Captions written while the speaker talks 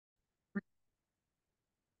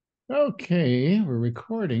Okay, we're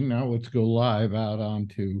recording now. Let's go live out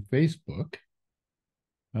onto Facebook.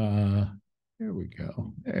 Uh, there we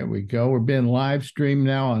go. There we go. We're being live streamed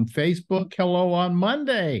now on Facebook. Hello on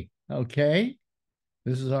Monday. Okay,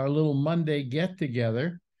 this is our little Monday get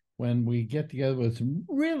together when we get together with some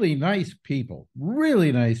really nice people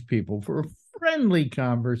for a friendly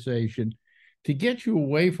conversation to get you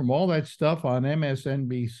away from all that stuff on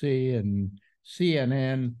MSNBC and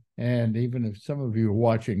CNN. And even if some of you are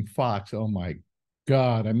watching Fox, oh my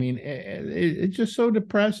God, I mean, it's just so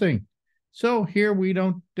depressing. So here we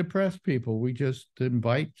don't depress people. We just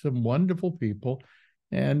invite some wonderful people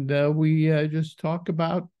and we just talk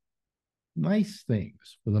about nice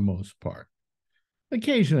things for the most part.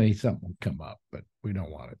 Occasionally something will come up, but we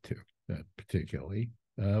don't want it to particularly.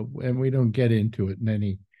 And we don't get into it in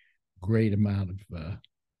any great amount of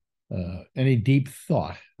any deep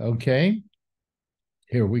thought. Okay.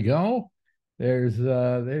 Here we go. There's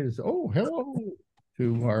oh, hello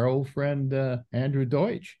to our old friend Andrew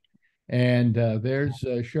Deutsch. And there's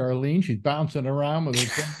Charlene. She's bouncing around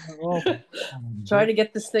with her. Trying to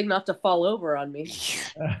get this thing not to fall over on me.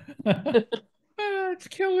 It's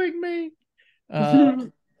killing me.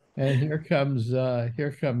 And here comes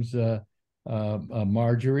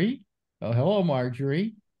Marjorie. Oh, hello,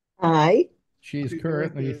 Marjorie. Hi. She's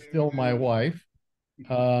currently still my wife.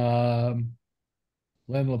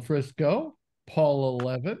 Len LaFrisco, Paula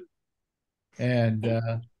Levin, and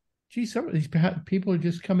geez, some of these people are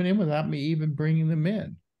just coming in without me even bringing them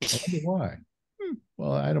in. I wonder why.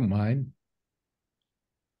 Well, I don't mind.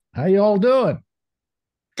 How you all doing?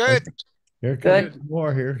 Good. Here comes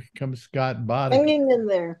more. Here comes Scott Boddicker. Hanging in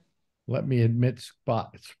there. Let me admit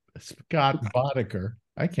Scott Boddicker.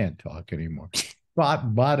 I can't talk anymore. Scott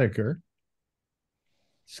Boddicker.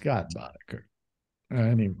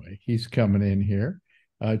 Anyway, he's coming in here.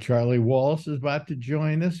 Charlie Wallace is about to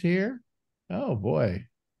join us here. Oh boy,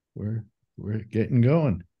 we're getting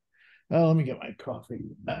going. Oh, let me get my coffee.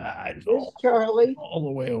 There's Charlie. All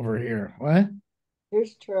the way over here. What?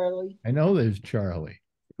 There's Charlie. I know there's Charlie.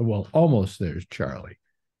 Well, almost there's Charlie.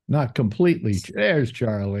 Not completely. There's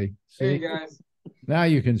Charlie. See? Hey, guys. Now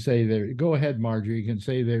you can say there. Go ahead, Marjorie. You can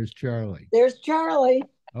say there's Charlie. There's Charlie.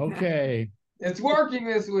 Okay. It's working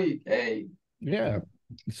this week. Hey. Yeah.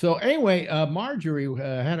 So anyway, Marjorie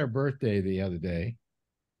had her birthday the other day.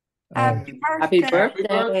 Happy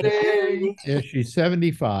birthday. Yeah, she's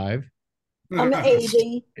 75. I'm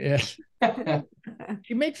 80. Yeah.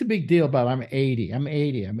 She makes a big deal about I'm 80. I'm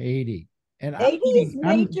 80. And 80 is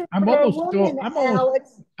major I'm for almost a woman, going,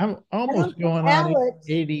 Alex. I'm almost going Alex, on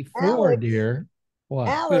 84, Alex, dear. What?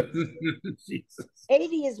 Alex,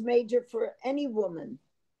 80 is major for any woman.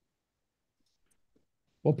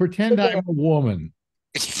 Well, pretend I'm a woman.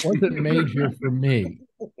 Wasn't major for me.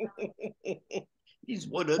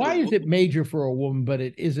 Why is it major for a woman, but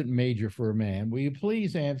it isn't major for a man? Will you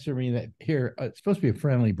please answer me that here? It's supposed to be a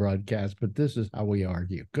friendly broadcast, but this is how we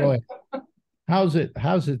argue. Go ahead. How's it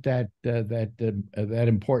that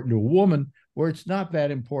important to a woman where it's not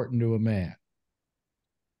that important to a man?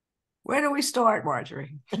 Where do we start,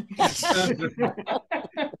 Marjorie?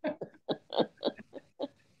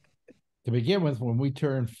 To begin with, when we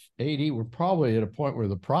turn 80, we're probably at a point where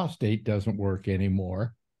the prostate doesn't work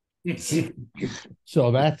anymore.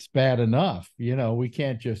 So that's bad enough. You know, we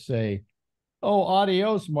can't just say, oh,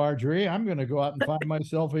 adios, Marjorie. I'm going to go out and find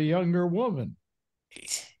myself a younger woman.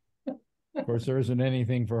 Of course, there isn't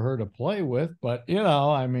anything for her to play with, but, you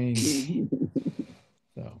know, I mean,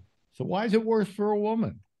 so why is it worse for a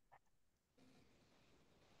woman?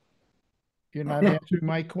 You're not answering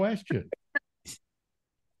my question.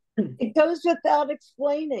 It goes without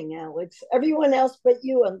explaining, Alex. Everyone else but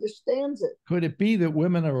you understands it. Could it be that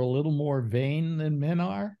women are a little more vain than men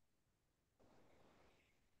are?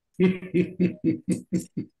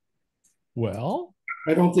 Well,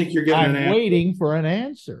 I don't think you're getting I'm waiting for an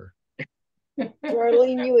answer.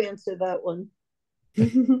 Charlene, you answer that one.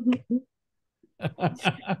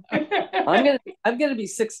 I'm gonna be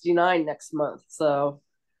 69 next month, so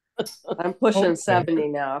I'm pushing 70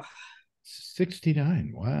 now.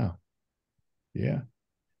 69. Wow. Yeah.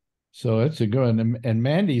 So it's a good one. And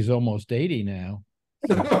Mandy's almost 80 now.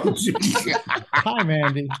 Hi,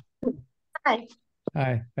 Mandy. Hi.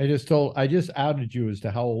 Hi. I just outed you as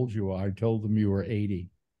to how old you are. I told them you were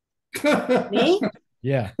 80. Me?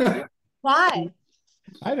 Yeah. Why?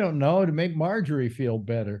 I don't know, to make Marjorie feel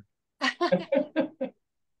better.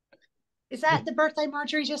 Is that the birthday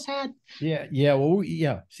Marjorie just had? Yeah. Well,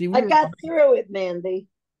 yeah. See, I got through it, Mandy.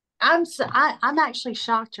 I'm actually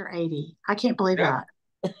shocked you're 80. I can't believe that.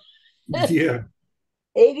 Yeah.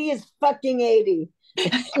 80 is fucking 80.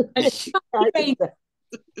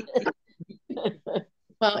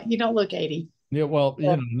 Well, you don't look 80. Yeah, well,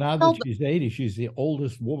 Yeah. now that she's 80, she's the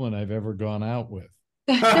oldest woman I've ever gone out with.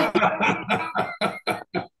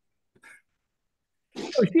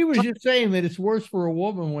 Oh, she was just saying that it's worse for a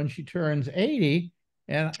woman when she turns 80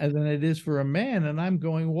 and than it is for a man. And I'm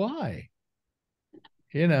going, why?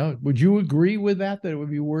 Would you agree with that it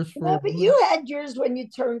would be worse for a No, but woman? you had yours when you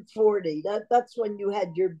turned 40. That's when you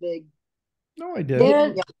had your big No, I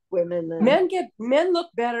didn't. Men, women. men look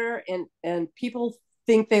better, and people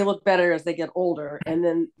think they look better as they get older, and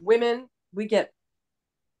then women, we get,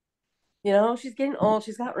 she's getting old,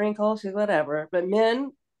 she's got wrinkles, she's whatever. But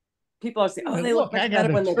men, people are saying, oh, they look Look, I much got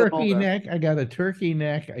better a when they get turkey older. neck. I got a turkey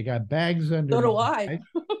neck. I got bags under. So do my I.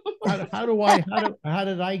 eyes. How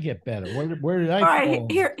did I get better? Where did I All right, fall?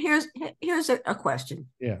 here's a question.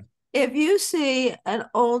 Yeah. If you see an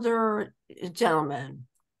older gentleman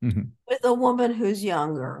Mhm. with a woman who's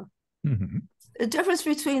younger, Mhm. the difference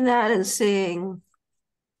between that and seeing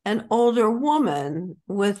an older woman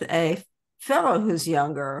with a fellow who's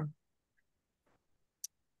younger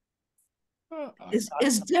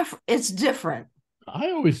is different. It's different. I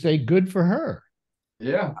always say good for her.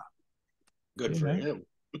 Yeah. Good for him.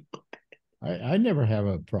 I never have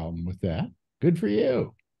a problem with that. Good for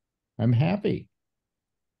you. I'm happy.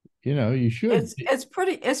 You should. It's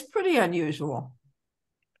pretty unusual.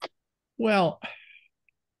 Well,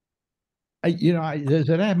 does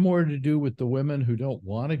it have more to do with the women who don't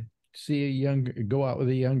want to see go out with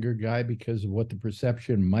a younger guy because of what the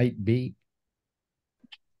perception might be,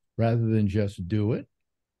 rather than just do it?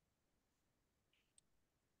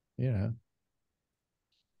 And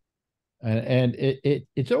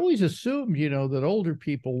it's always assumed, that older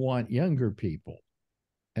people want younger people.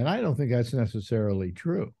 And I don't think that's necessarily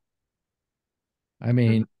true. I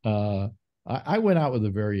mean, I went out with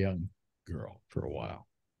a very young girl for a while.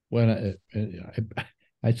 When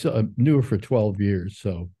I knew her for 12 years.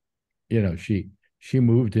 So, she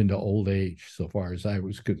moved into old age so far as I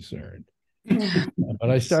was concerned.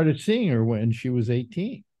 But I started seeing her when she was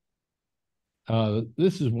 18.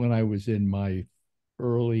 This is when I was in my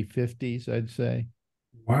early 50s, I'd say.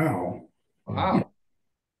 Wow. Wow.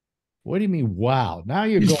 What do you mean, wow? Now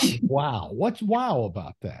you're going, wow. What's wow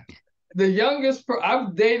about that? The youngest,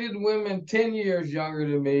 I've dated women 10 years younger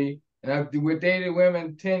than me, and I've dated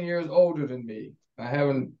women 10 years older than me. I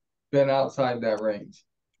haven't been outside that range.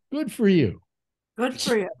 Good for you. Good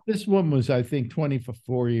for you. This woman was, I think,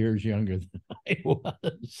 24 years younger than I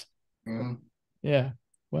was. Mhm. Yeah.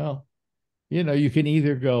 Well, you can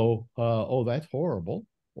either go, oh, that's horrible,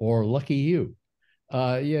 or lucky you.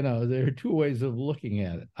 There are two ways of looking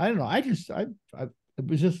at it. I don't know. It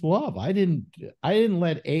was just love. I didn't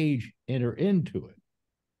let age enter into it.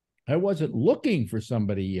 I wasn't looking for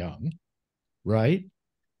somebody young, right?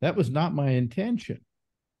 That was not my intention.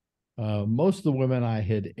 Most of the women I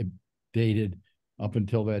had dated up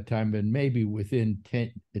until that time been maybe within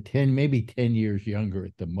 10, maybe 10 years younger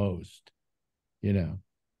at the most, And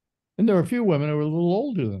there were a few women who were a little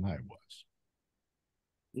older than I was.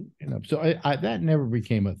 So I that never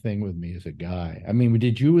became a thing with me as a guy. I mean,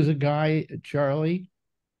 did you as a guy, Charlie,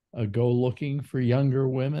 go looking for younger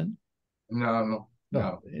women? No.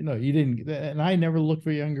 You didn't. And I never looked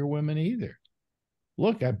for younger women either.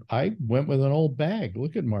 Look, I went with an old bag.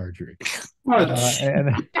 Look at Marjorie.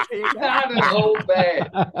 And Not an old bag.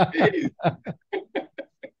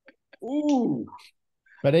 Ooh.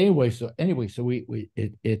 But anyway, so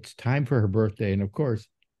it's time for her birthday, and of course,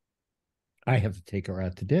 I have to take her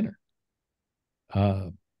out to dinner.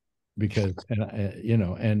 Because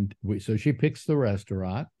so she picks the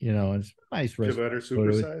restaurant, and it's a nice Did you restaurant. let her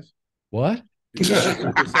supersize? What? Did you let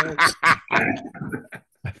her supersize?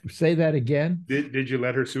 Say that again. Did you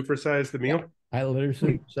let her supersize the meal? I let her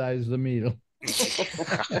supersize the meal.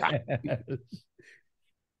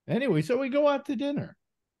 Anyway, so we go out to dinner,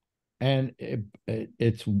 and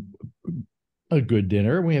it's a good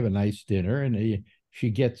dinner. We have a nice dinner, and she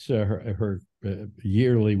gets her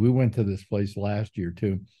yearly. We went to this place last year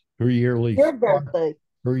too. Her yearly. Your birthday.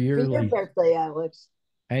 Her yearly. Your birthday, Alex.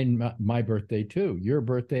 And my birthday too. Your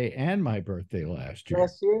birthday and my birthday last year.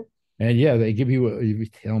 Last year. And yeah, they give you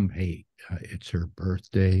tell them, hey, it's her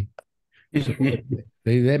birthday. So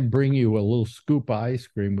they then bring you a little scoop of ice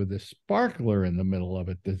cream with a sparkler in the middle of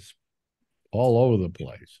it that's all over the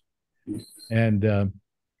place. And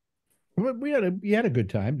you had a good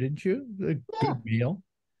time, didn't you? Good meal.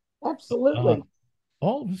 Absolutely.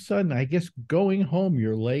 All of a sudden, I guess going home,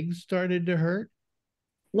 your legs started to hurt.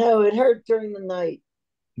 No, it hurt during the night.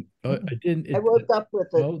 It didn't. I woke up with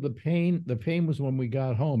it. No, the pain was when we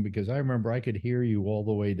got home, because I remember I could hear you all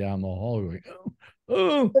the way down the hall going,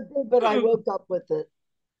 oh. But I woke up with it.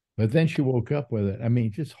 But then she woke up with it. I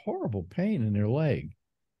mean, just horrible pain in her leg.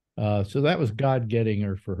 So that was God getting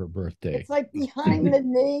her for her birthday. It's like behind the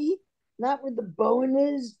knee, not where the bone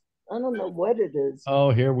is. I don't know what it is.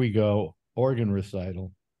 Oh, here we go. Organ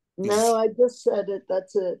recital. No, I just said it.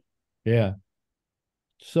 That's it. Yeah.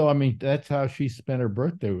 So, I mean, that's how she spent her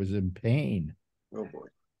birthday, was in pain. Oh boy.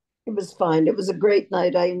 It was fine. It was a great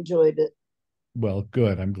night. I enjoyed it. Well,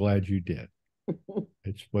 good. I'm glad you did.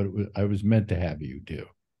 It's what it was, I was meant to have you do.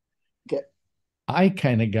 Good. I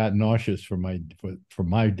kind of got nauseous for my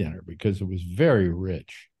dinner because it was very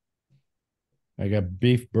rich. I got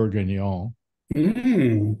beef bourguignon.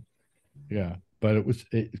 Mm. Yeah, but it was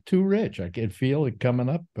too rich. I could feel it coming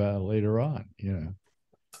up later on. You know,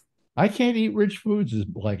 I can't eat rich foods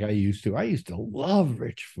like I used to. I used to love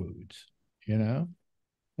rich foods. You know,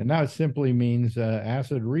 and now it simply means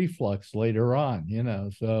acid reflux later on. You know,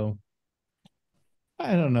 so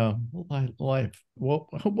I don't know. Life. Well,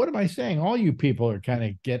 what am I saying? All you people are kind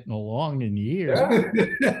of getting along in years.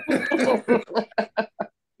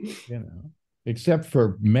 You know, except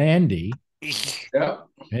for Mandy. Yeah.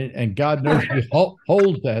 And God knows she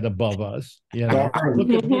holds that above us. You know, look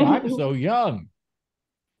at me, I'm so young.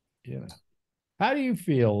 You know, how do you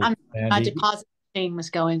feel, My Mandy? deposit machine was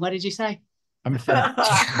going. What did you say? I'm saying,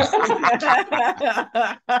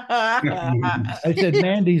 I said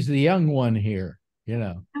Mandy's the young one here. You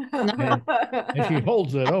know, and she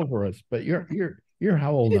holds it over us. But you're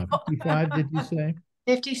how old now? 55? Did you say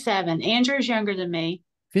 57. Andrew's younger than me.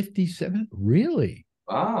 57? Really?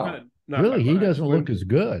 Wow. Not Really? by He much. doesn't look as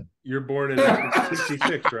good. You're born in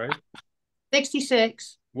 1966, right?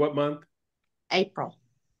 66. What month? April.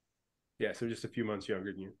 Yeah, so just a few months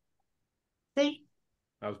younger than you. See?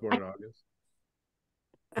 I was born in August.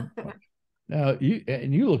 Now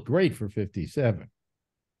you look great for 57.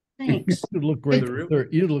 Thanks. You look great. For For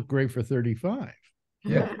you look great for 35.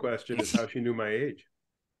 Yeah. The question is how she knew my age.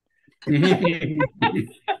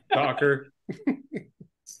 Talker.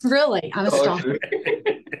 Really? I'm a stalker.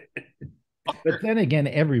 But then again,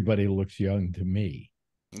 everybody looks young to me.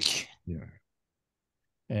 Yeah.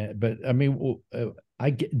 But I mean,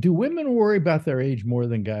 do women worry about their age more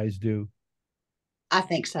than guys do? I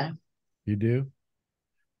think so. You do?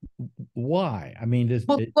 Why? I mean,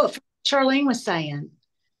 What Charlene was saying,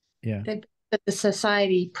 yeah. that the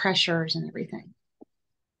society pressures and everything.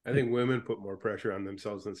 I think women put more pressure on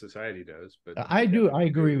themselves than society does. But I do. I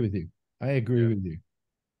agree with you. I agree with you.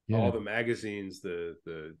 All the magazines, the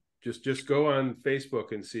just go on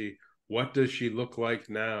Facebook and see what does she look like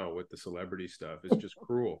now with the celebrity stuff. It's just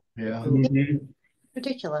cruel. Yeah.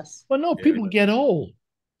 Ridiculous. Well, no, people get old,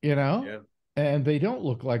 you know, Yeah. and they don't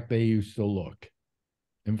look like they used to look.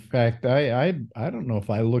 In fact, I don't know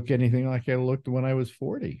if I look anything like I looked when I was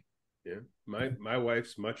 40. Yeah. My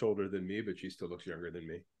wife's much older than me, but she still looks younger than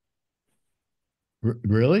me.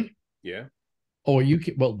 Really? Yeah. Oh, you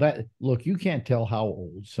can. Well, you can't tell how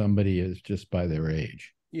old somebody is just by their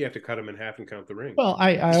age. You have to cut them in half and count the rings. Well,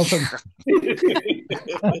 I often.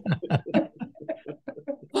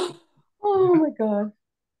 Oh my God.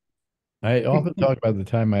 I often talk about the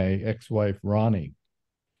time my ex-wife Ronnie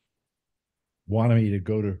wanted me to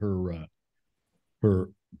go to her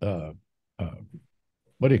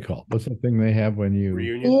what do you call it? What's the thing they have when you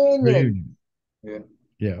Reunion. Yeah.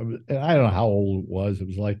 Yeah, and I don't know how old it was. It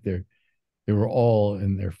was like they were all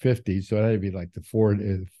in their 50s, so it had to be like the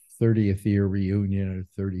 30th year reunion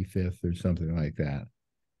or 35th or something like that.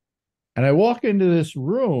 And I walk into this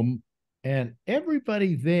room, and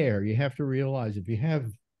everybody there, you have to realize, if you have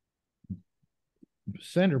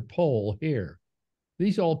center pole here,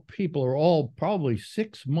 these people are all probably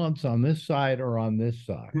 6 months on this side or on this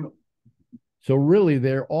side. So really,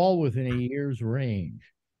 they're all within a year's range.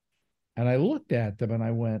 And I looked at them and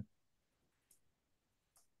I went,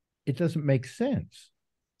 it doesn't make sense.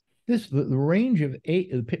 The range of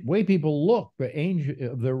the way people look,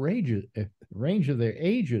 the range of their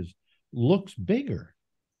ages looks bigger,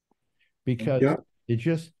 because it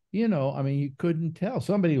just, I mean, you couldn't tell.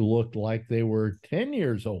 Somebody looked like they were 10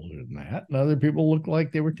 years older than that, and other people looked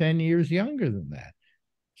like they were 10 years younger than that.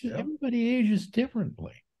 Just everybody ages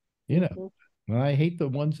differently, and I hate the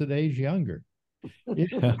ones that age younger.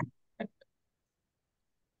 Yeah.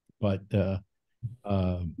 But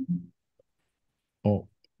oh,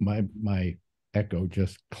 my Echo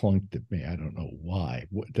just clunked at me. I don't know why.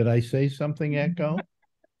 Did I say something, Echo?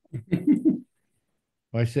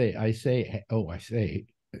 I say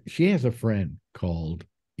she has a friend called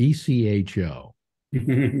ECHO.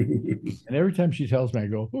 And every time she tells me, I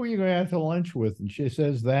go, who are you going to have to lunch with? And she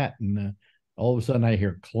says that, and all of a sudden I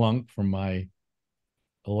hear clunk from my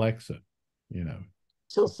Alexa,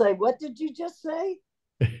 She'll say, what did you just say?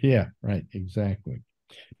 Yeah, right, exactly.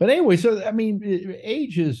 But anyway, so I mean,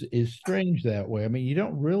 age is strange that way. I mean, you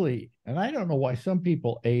don't really, and I don't know why some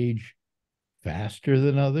people age faster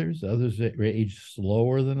than others, others age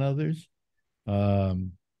slower than others.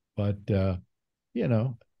 Um, but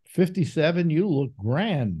 57, you look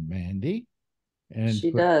grand, Mandy. And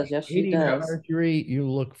She for does. Yes, she 80, does. Marjorie, you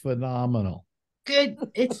look phenomenal. Good.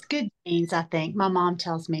 It's good genes, I think. My mom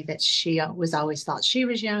tells me that she was always thought she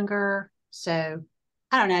was younger. So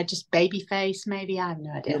I don't know, just baby face, maybe. I have no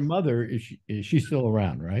Your idea. mother is she still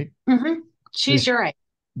around, right? Hmm. She's your age.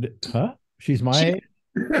 Huh? She's my She's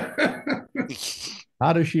age.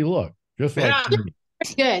 How does she look? Just like me.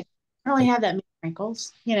 good. I don't really have that many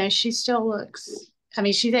wrinkles. She still looks, I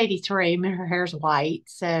mean, she's 83. Her hair's white.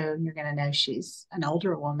 So you're going to know she's an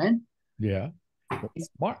older woman. Yeah.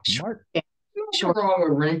 Mark, Nothing wrong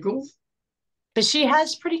with wrinkles. But she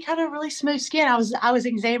has pretty kind of really smooth skin. I was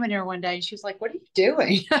examining her one day and she was like, "What are you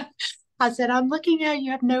doing?" I said, "I'm looking at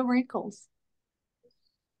you have no wrinkles."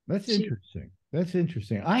 That's interesting. That's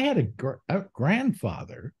interesting. I had a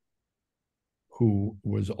grandfather who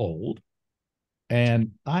was old,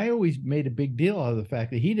 and I always made a big deal out of the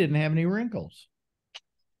fact that he didn't have any wrinkles.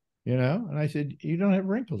 And I said, "You don't have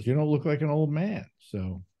wrinkles. You don't look like an old man."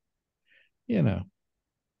 So, you know.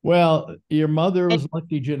 Well, your mother was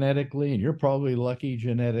lucky genetically, and you're probably lucky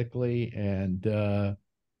genetically, and Edward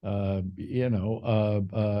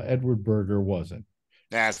Berger wasn't.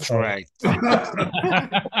 That's right.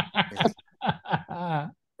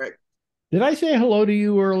 Did I say hello to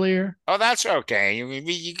you earlier? Oh, that's okay.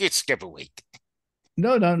 You could skip a week.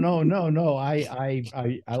 No. I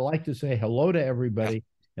like to say hello to everybody,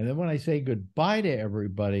 and then when I say goodbye to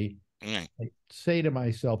everybody, I say to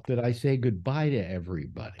myself, did I say goodbye to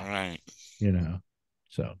everybody? All right.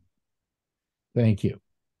 So thank you.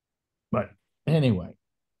 But anyway,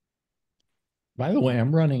 by the way,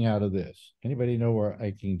 I'm running out of this. Anybody know where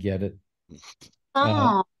I can get it?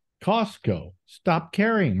 Oh, Costco. Stop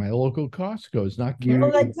carrying. My local Costco is not carrying.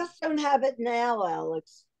 Well, they just don't have it now,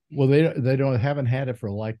 Alex. Well, they haven't had it for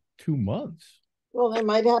like 2 months. Well, they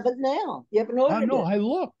might have it now. You haven't ordered No, it. I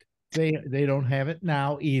looked. They don't have it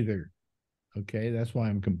now either. Okay, that's why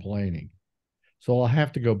I'm complaining. So I'll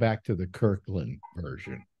have to go back to the Kirkland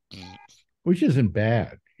version, which isn't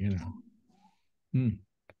bad. I'm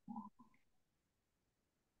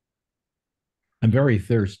very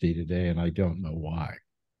thirsty today, and I don't know why.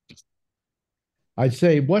 I'd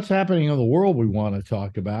say what's happening in the world we want to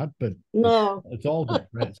talk about, but No. it's all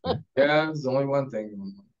depressing. Yeah, there's only one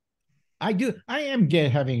thing. I am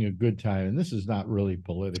having a good time, and this is not really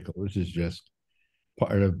political. This is just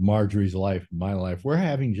part of Marjorie's life, my life. We're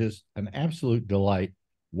having just an absolute delight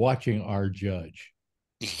watching our judge.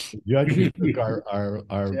 Judge our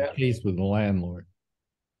case with the landlord,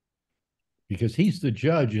 because he's the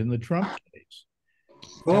judge in the Trump case.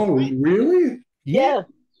 Oh, really? Yeah.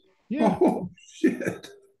 Oh, shit.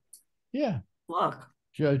 Yeah. Look.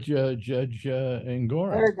 Judge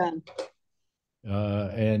Angora. Aragon.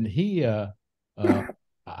 And he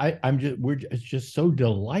we're just so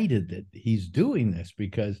delighted that he's doing this,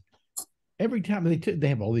 because every time they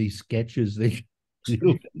have all these sketches they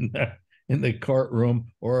do in the courtroom,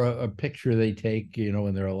 or a picture they take,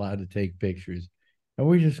 when they're allowed to take pictures. And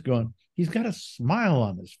we're just going, he's got a smile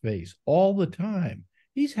on his face all the time.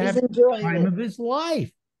 He's having the time of his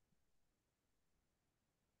life.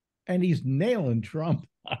 And he's nailing Trump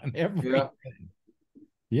on everything.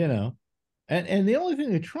 And the only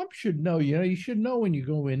thing that Trump should know, you should know when you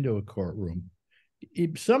go into a courtroom,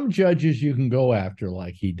 some judges you can go after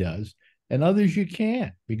like he does, and others you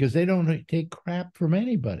can't, because they don't take crap from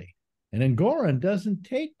anybody. And Engoron doesn't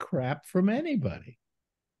take crap from anybody.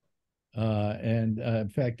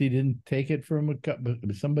 In fact, he didn't take it from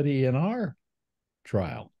somebody in our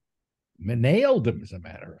trial. Nailed him, as a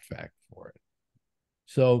matter of fact, for it.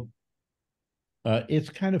 So it's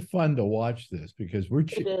kind of fun to watch this, because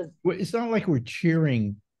it's not like we're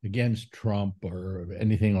cheering against Trump or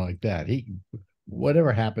anything like that.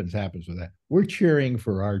 Whatever happens with that. We're cheering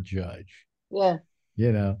for our judge. Yeah.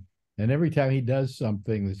 And every time he does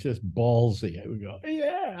something that's just ballsy, we go,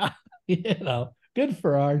 yeah, good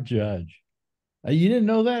for our judge. You didn't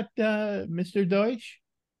know that, Mr. Deutsch?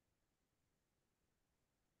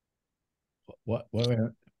 What? What?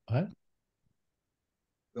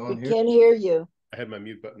 We can't hear you. I had my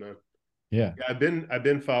mute button on. Yeah. I've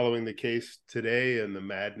been following the case today and the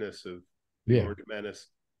madness of Lord Menace.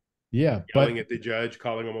 Yeah, yelling at the judge,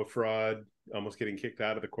 calling him a fraud, almost getting kicked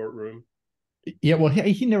out of the courtroom. Yeah, well,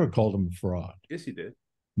 he never called him a fraud. Yes, he did.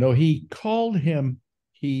 No, he called him.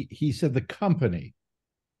 He said the company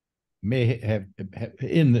may have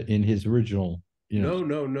in his original you know,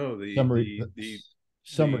 No.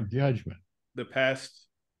 Summer judgment. The past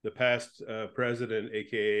president,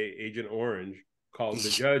 aka Agent Orange, called the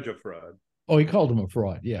judge a fraud. Oh, he called him a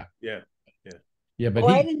fraud. Yeah. But Oh,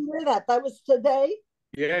 I didn't hear that. That was today.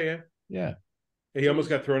 Yeah. He almost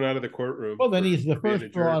got thrown out of the courtroom. Well, then he's the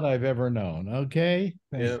first fraud I've ever known. Okay.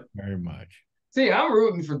 Thank you very much. See, I'm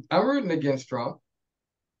rooting against Trump.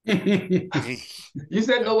 You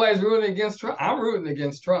said nobody's rooting against Trump. I'm rooting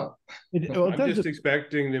against Trump. I'm just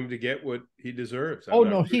expecting him to get what he deserves.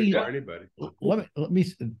 Anybody.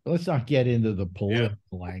 Let's not get into the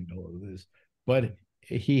political angle of this, but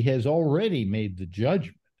he has already made the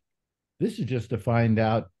judgment. This is just to find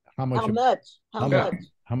out how much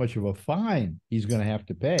of a fine he's going to have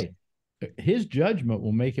to pay. His judgment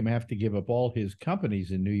will make him have to give up all his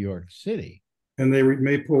companies in New York City. And they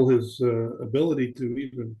may pull his ability to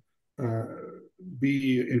even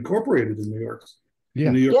be incorporated in New York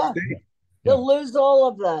State. He'll lose all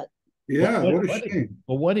of that. Yeah, what a shame.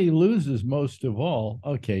 But what he loses most of all,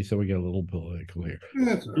 okay, so we get a little political here.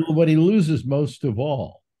 That's all right. What he loses most of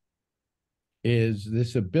all is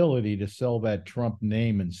this ability to sell that Trump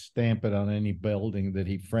name and stamp it on any building that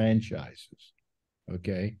he franchises.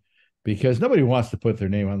 Okay? Because nobody wants to put their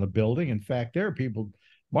name on the building. In fact, there are people.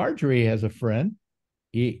 Marjorie has a friend,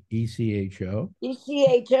 ECHO.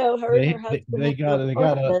 Her and her husband. They got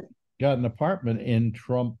an apartment in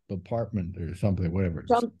Trump apartment or something, whatever.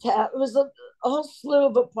 Trump Tower. It was a whole slew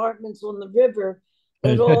of apartments on the river.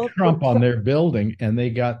 It had Trump on their building, and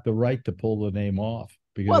they got the right to pull the name off.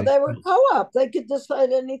 Because they were co-op. They could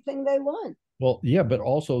decide anything they want. Well, yeah, but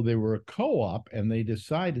also they were a co-op, and they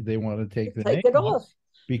decided they wanted to take it off.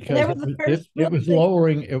 Because it was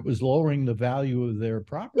lowering the value of their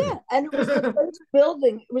property. Yeah, and it was the first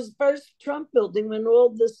building. It was the first Trump building when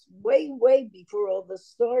all this way before all this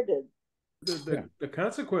started. The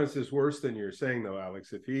consequence is worse than you're saying, though,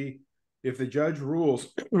 Alex. If the judge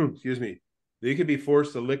rules, excuse me, they could be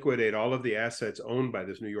forced to liquidate all of the assets owned by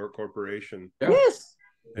this New York corporation. Yes,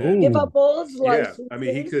 give up all his licenses. I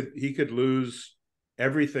mean, he could lose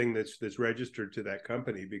everything that's registered to that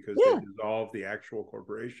company because they dissolve the actual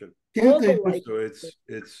corporation. So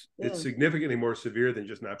it's significantly more severe than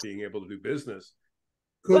just not being able to do business.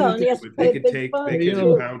 They could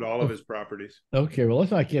impound all of his properties. Okay, well,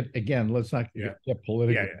 let's not get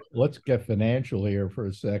political. Yeah. Let's get financial here for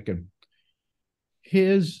a second.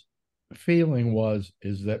 His feeling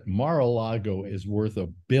is that Mar-a-Lago is worth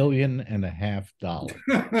 $1.5 billion.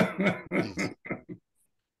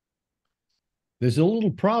 There's a little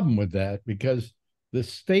problem with that because the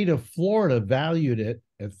state of Florida valued it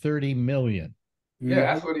at $30 million. Yeah,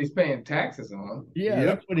 that's what he's paying taxes on. Yeah,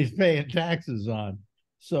 that's what he's paying taxes on.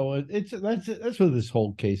 So that's what this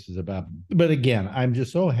whole case is about. But again, I'm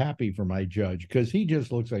just so happy for my judge because he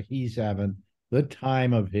just looks like he's having the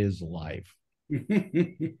time of his life.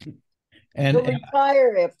 And he'll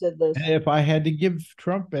retire after this. And if I had to give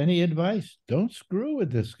Trump any advice, don't screw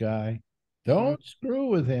with this guy. Don't screw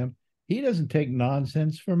with him. He doesn't take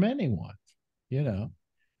nonsense from anyone,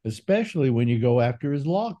 especially when you go after his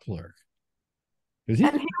law clerk.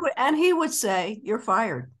 And he would say, "You're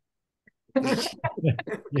fired."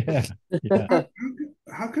 Yeah.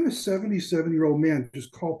 How can a 77-year-old man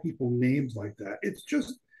just call people names like that?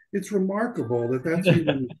 It's remarkable that's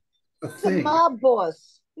even a thing. He's a mob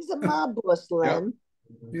boss. He's a mob boss, Len.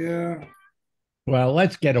 Yeah. Well,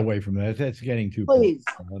 let's get away from that. That's getting too. Please.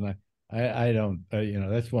 And I don't.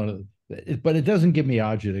 That's one of the. But it doesn't give me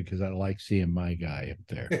agita because I like seeing my guy up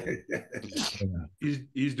there.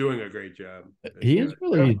 He's doing a great job. He's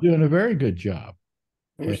doing a very good job.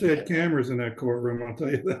 I wish they had cameras in that courtroom, I'll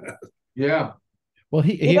tell you that. Yeah. Well,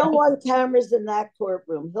 he don't want cameras in that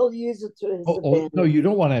courtroom. He'll use it to his advantage. No, you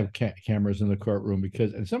don't want to have cameras in the courtroom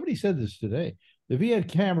because, and somebody said this today, if he had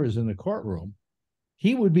cameras in the courtroom,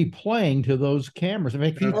 he would be playing to those cameras. In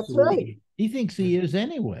fact, that's right. He thinks he is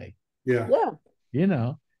anyway. Yeah.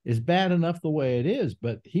 It's bad enough the way it is,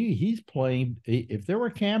 but he's playing. If there were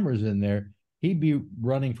cameras in there, he'd be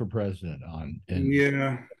running for president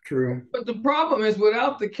yeah, true. But the problem is,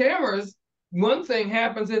 without the cameras, one thing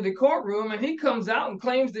happens in the courtroom, and he comes out and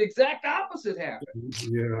claims the exact opposite happened.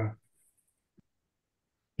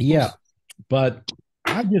 Yeah, but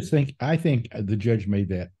I think the judge made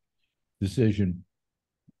that decision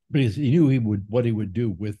because he knew what he would do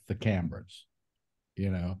with the cameras.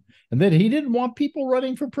 And then he didn't want people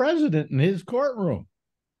running for president in his courtroom.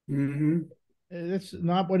 Mm-hmm. That's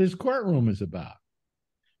not what his courtroom is about.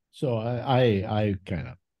 So I kind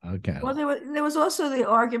of. Well, there was also the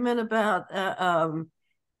argument about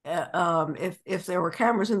if there were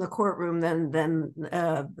cameras in the courtroom, then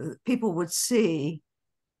people would see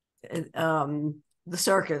the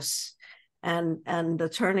circus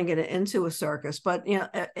and turning it into a circus. But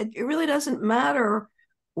it really doesn't matter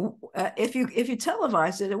if you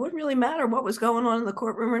televise it. It wouldn't really matter what was going on in the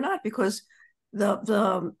courtroom or not, because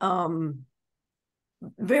the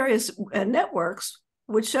various networks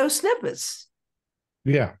would show snippets.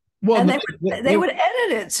 Yeah. Well, and they would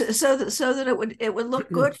edit it so that it would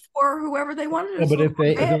look good for whoever they wanted it.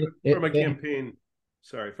 But from a campaign,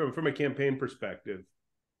 sorry, from a campaign perspective,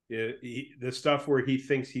 the stuff where he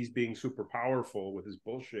thinks he's being super powerful with his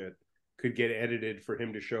bullshit could get edited for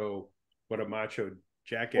him to show what a macho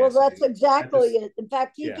jackass. Well, that's exactly it. In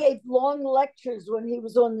fact, he gave long lectures when he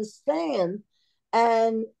was on the stand,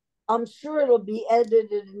 and I'm sure it'll be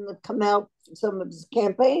edited and come out some of his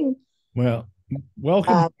campaign. Well,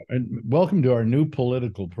 welcome to our new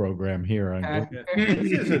political program here on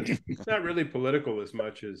it's not really political as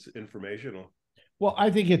much as informational. Well,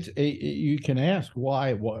 I think you can ask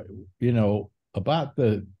why about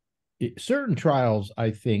the certain trials.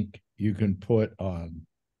 I think you can put on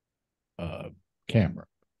camera.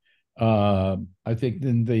 I think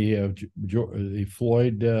in the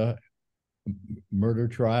Floyd murder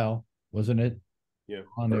trial, wasn't it? Yeah.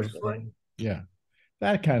 On there. Yeah.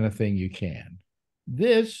 That kind of thing you can.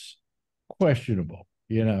 This questionable,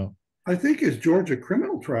 I think his Georgia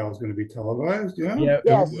criminal trial is going to be televised. Yeah.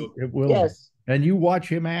 Yes. It will. Yes. And you watch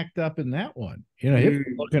him act up in that one. Him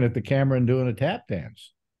looking at the camera and doing a tap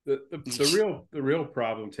dance. The real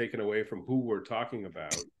problem, taken away from who we're talking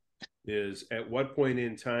about, is at what point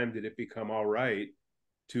in time did it become all right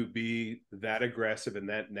to be that aggressive and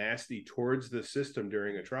that nasty towards the system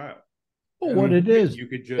during a trial? Well, what it is, you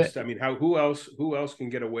could just, who else can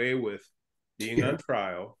get away with being on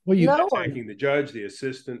trial? Well, attacking the judge, the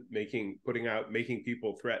assistant, making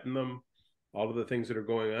people threaten them, all of the things that are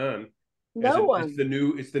going on. It's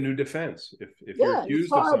the new defense. If you're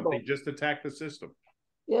accused of something, just attack the system.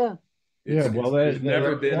 Yeah. There's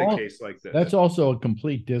never been a case like that. That's also a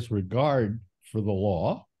complete disregard for the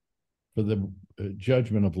law, for the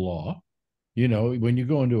judgment of law. When you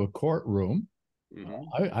go into a courtroom,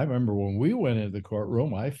 I remember when we went into the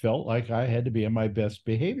courtroom, I felt like I had to be in my best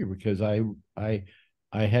behavior because I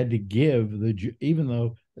had to give even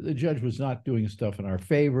though the judge was not doing stuff in our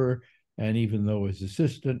favor, and even though his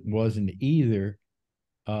assistant wasn't either,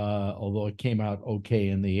 although it came out okay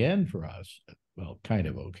in the end for us, well, kind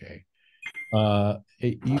of okay.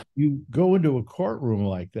 You go into a courtroom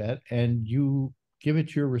like that and you give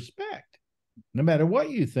it your respect, no matter what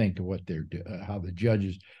you think of what they're doing, how the judge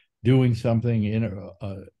is doing something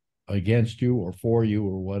against you or for you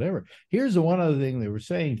or whatever. Here's the one other thing they were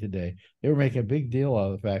saying today. They were making a big deal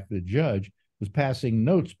out of the fact that the judge was passing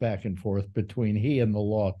notes back and forth between he and the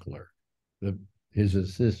law clerk, his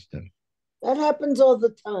assistant. That happens all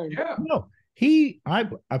the time. Yeah. No,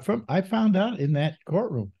 I found out in that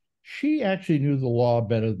courtroom, she actually knew the law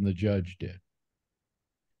better than the judge did.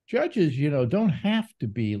 Judges, don't have to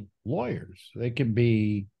be lawyers. They can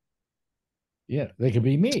be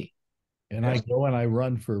me. And I go and I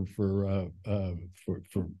run for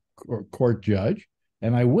court judge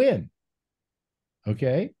and I win.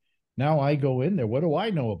 Okay. Now I go in there. What do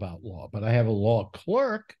I know about law? But I have a law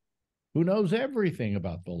clerk who knows everything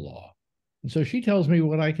about the law. And so she tells me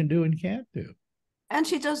what I can do and can't do. And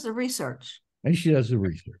she does the research.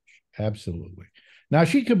 Absolutely. Now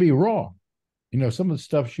she could be wrong. Some of the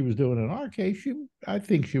stuff she was doing in our case, I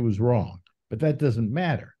think she was wrong, but that doesn't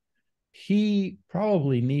matter. He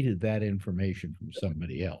probably needed that information from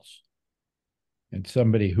somebody else, and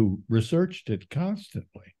somebody who researched it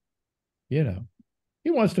constantly. He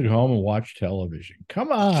wants to go home and watch television.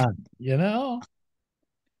 Come on,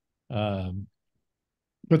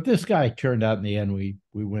 But this guy turned out in the end, we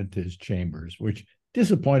went to his chambers, which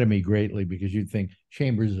disappointed me greatly because you'd think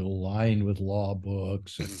chambers are lined with law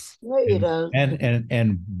books and a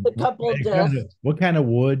couple of desks. What kind of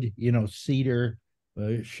wood? Cedar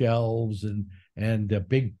shelves and a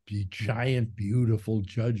big, giant, beautiful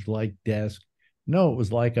judge-like desk. No, it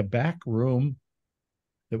was like a back room.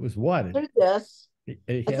 It was what? 2 desks.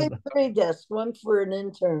 I think 3 desks, one for an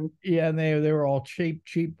intern. Yeah, and they were all cheap,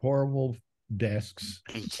 horrible desks.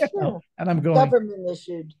 And I'm going, government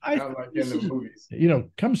issued. Like in the movies.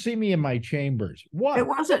 Come see me in my chambers. What? It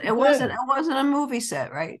wasn't a movie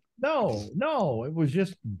set, right? No, it was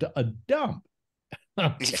just a dump.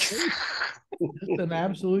 Just an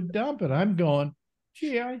absolute dump. And I'm going,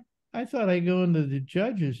 gee, I thought I'd go into the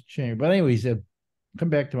judge's chamber. But anyway, he said, come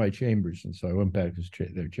back to my chambers. And so I went back to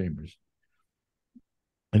their chambers.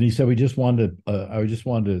 And he said, I just wanted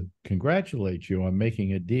to congratulate you on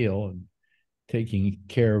making a deal and taking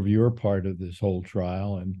care of your part of this whole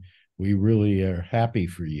trial. And We really are happy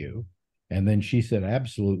for you. And then she said,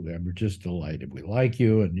 absolutely, I'm just delighted. We like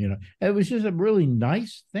you. And, it was just a really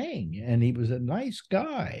nice thing. And he was a nice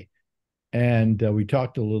guy. And we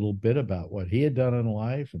talked a little bit about what he had done in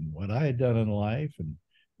life and what I had done in life. And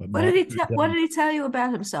what did he tell you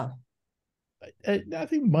about himself?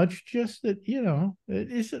 Nothing much, just that,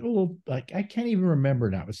 it's a little, like, I can't even remember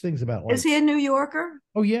now. It's things about, like, is he a New Yorker?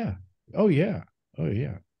 Oh, yeah. Oh, yeah. Oh,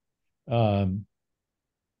 yeah.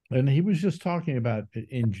 And he was just talking about,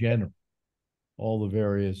 in general, all the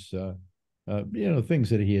various things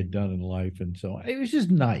that he had done in life and so on. It was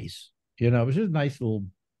just nice. It was just a nice little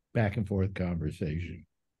back and forth conversation.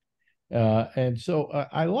 And so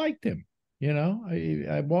I liked him.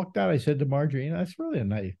 I walked out, I said to Marjorie, that's really a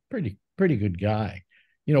nice, pretty good guy.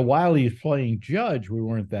 While he's playing judge, we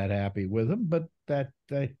weren't that happy with him, but that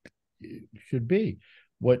should be.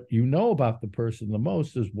 What you know about the person the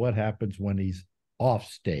most is what happens when he's off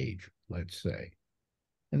stage, let's say.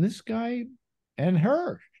 And this guy and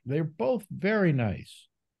her, they're both very nice.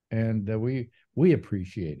 And we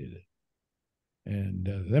appreciated it. And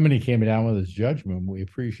then when he came down with his judgment, we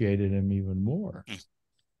appreciated him even more.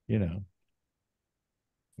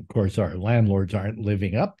 Of course, our landlords aren't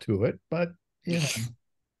living up to it, but, and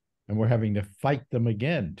we're having to fight them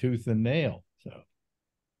again, tooth and nail. So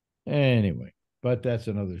anyway, but that's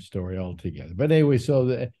another story altogether. But anyway,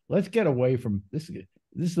 so let's get away from this.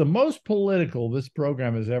 This is the most political this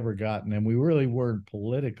program has ever gotten, and we really weren't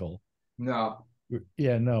political. No.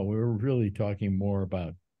 Yeah, no, we were really talking more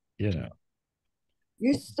about, You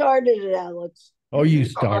started it, Alex. Oh, you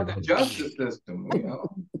started the justice system.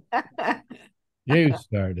 You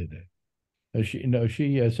started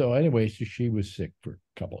it. So anyway, she was sick for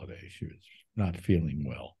a couple of days. She was not feeling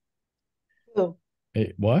well. Who?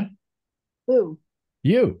 What? Who?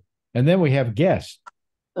 You. And then we have guests.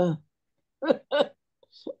 For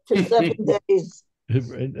 7 days.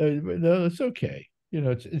 No, it's okay.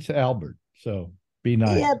 It's Albert. So be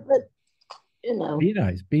nice. Yeah, but be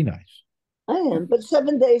nice. Be nice. I am, but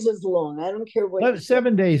 7 days is long. I don't care what.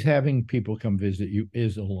 7 days having people come visit you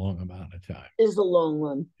is a long amount of time. Is a long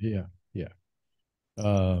one. Yeah.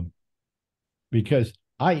 Because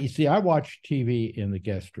I watch TV in the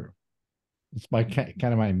guest room. It's my kind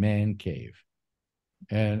of my man cave,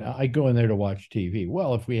 and I go in there to watch TV.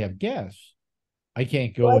 Well, if we have guests, I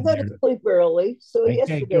can't go. I go to sleep early, so I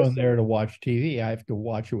can't go in there to watch TV. I have to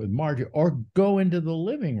watch it with Margie or go into the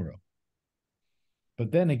living room.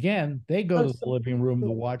 But then again, they go to the living room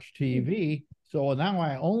to watch TV. So now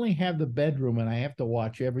I only have the bedroom, and I have to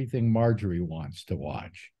watch everything Marjorie wants to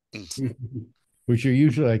watch, which are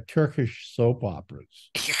usually like Turkish soap operas.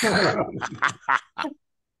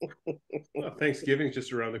 Well, Thanksgiving's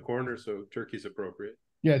just around the corner, so turkey's appropriate.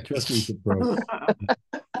 Yeah, turkey's appropriate.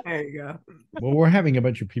 There you go. Well, we're having a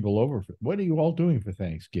bunch of people over. What are you all doing for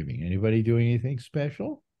Thanksgiving? Anybody doing anything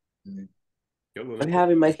special? I'm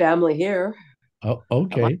having my family here. Oh,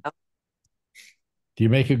 okay. Do you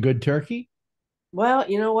make a good turkey? Well,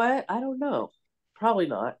 you know what? I don't know. Probably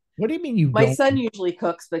not. What do you mean My son usually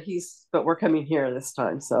cooks, but we're coming here this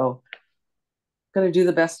time, so I'm gonna do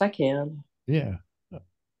the best I can. Yeah.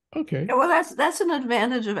 Okay. Yeah, well, that's an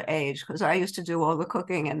advantage of age, because I used to do all the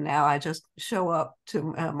cooking, and now I just show up to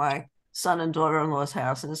my son and daughter-in-law's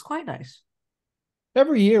house, and it's quite nice.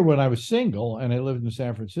 Every year when I was single and I lived in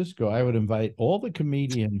San Francisco, I would invite all the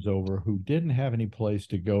comedians over who didn't have any place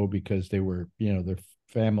to go because they were, their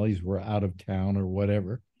families were out of town or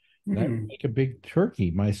whatever. And I would make a big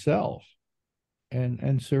turkey myself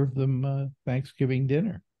and serve them Thanksgiving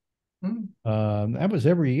dinner. That was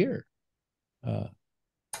every year.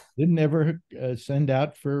 Didn't ever send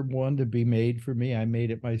out for one to be made for me. I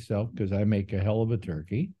made it myself because I make a hell of a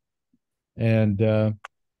turkey. And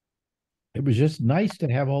it was just nice to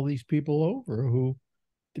have all these people over who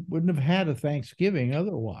wouldn't have had a Thanksgiving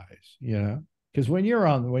otherwise, because when you're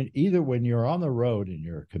on the road and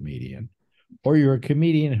you're a comedian, or you're a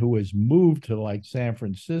comedian who has moved to like San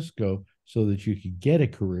Francisco so that you could get a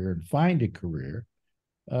career and find a career,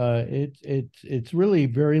 it's really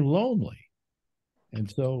very lonely. And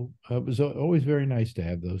so it was always very nice to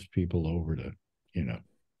have those people over to,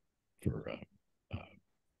 for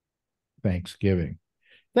Thanksgiving.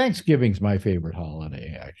 Thanksgiving's my favorite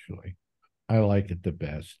holiday, actually. I like it the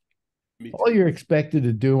best. All you're expected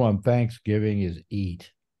to do on Thanksgiving is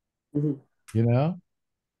eat.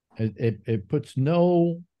 It puts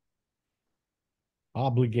no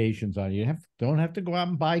obligations on you. Don't have to go out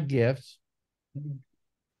and buy gifts.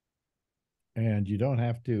 And you don't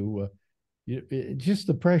have to, just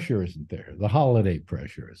the pressure isn't there. The holiday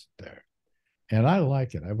pressure isn't there. And I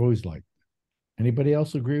like it. I've always liked it. Anybody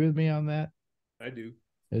else agree with me on that? I do.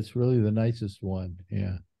 It's really the nicest one.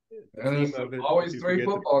 Yeah. And there's always 3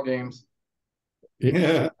 football games.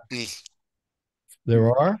 Yeah.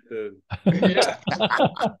 There are? Yeah.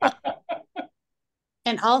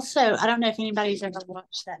 And also, I don't know if anybody's ever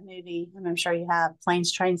watched that movie, and I'm sure you have,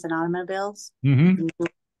 Planes, Trains, and Automobiles. Mm-hmm.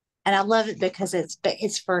 And I love it because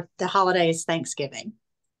it's for the holidays, Thanksgiving.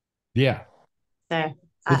 Yeah. So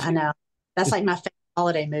I know that's like my favorite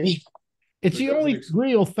holiday movie. It's the only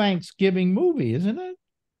real Thanksgiving movie, isn't it?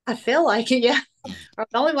 I feel like it, yeah. Or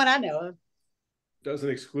the only one I know of. Doesn't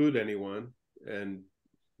exclude anyone, and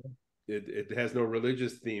it has no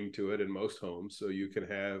religious theme to it in most homes, so you can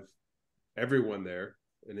have everyone there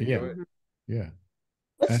and enjoy it. Yeah.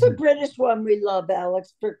 What's the British one we love,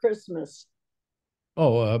 Alex, for Christmas?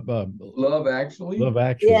 Oh, Love Actually. Love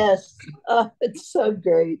Actually. Yes. It's so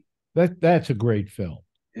great. That's a great film.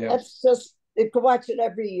 Yeah. That's just, you can watch it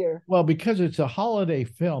every year. Well, because it's a holiday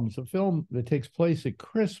film. It's a film that takes place at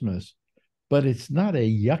Christmas, but it's not a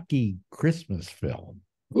yucky Christmas film.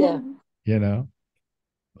 Yeah. You know,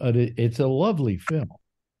 but it's a lovely film.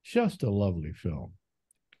 Just a lovely film.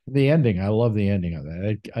 The ending, I love the ending of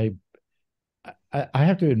that. I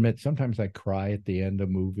have to admit, sometimes I cry at the end of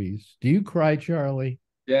movies. Do you cry, Charlie?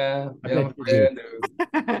 Yeah. I do.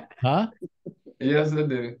 Huh? Yes, I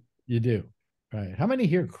do. You do. Right. How many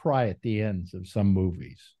here cry at the ends of some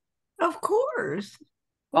movies? Of course.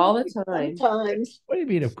 All the time. Sometimes. What do you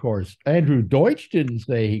mean, of course? Andrew Deutsch didn't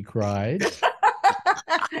say he cried.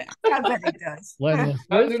 I bet he does. Len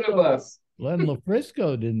Under the bus.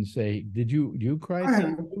 LaFrisco didn't say. Did you cry at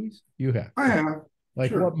some movies? You have. I have.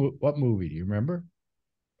 Like Sure. what movie? Do you remember?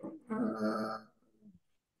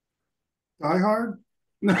 Die Hard?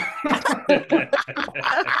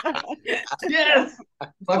 Yes.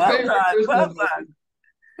 My favorite Christmas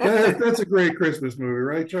movie. That's a great Christmas movie,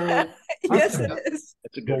 right, Charlie? Yes, it is.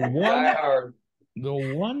 It's a good one. Die Hard. The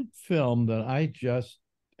one film that I just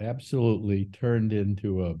absolutely turned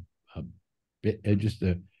into just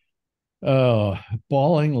a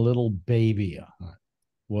bawling little baby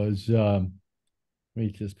was let me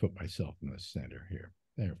just put myself in the center here.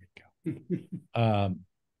 There we go.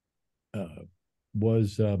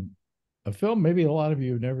 Was a film maybe a lot of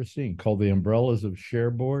you have never seen called The Umbrellas of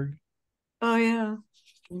Cherbourg. Oh yeah.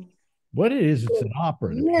 What it is, it's an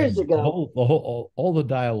opera. Years ago. All the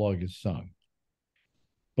dialogue is sung,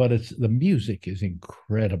 but the music is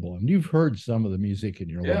incredible, and you've heard some of the music in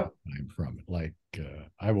your lifetime from it. Like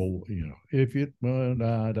I will, if you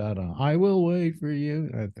I will wait for you.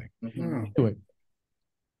 I think. Anyway,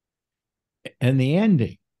 and the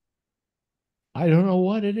ending, I don't know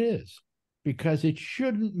what it is, because it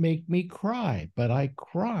shouldn't make me cry, but I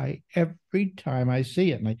cry every time I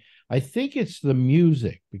see it. And I think it's the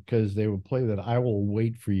music, because they would play that I Will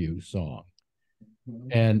Wait for You song.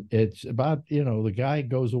 And it's about, the guy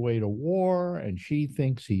goes away to war and she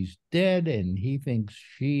thinks he's dead and he thinks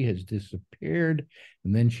she has disappeared.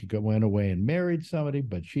 And then she went away and married somebody,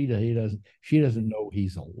 but she doesn't know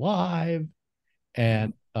he's alive.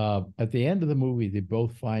 And at the end of the movie, they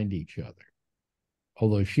both find each other.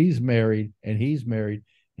 Although she's married and he's married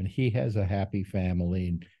and he has a happy family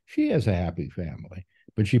and she has a happy family.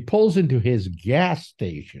 But she pulls into his gas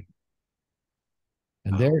station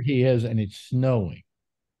and there he is, and it's snowing.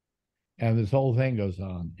 And this whole thing goes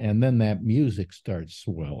on. And then that music starts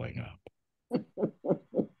swelling up.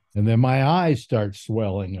 And then my eyes start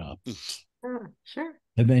swelling up. Sure.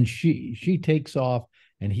 And then she takes off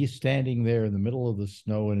and he's standing there in the middle of the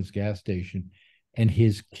snow in his gas station. And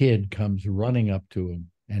his kid comes running up to him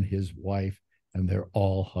and his wife, and they're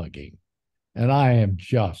all hugging. And I'm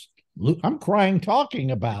crying talking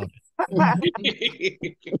about it.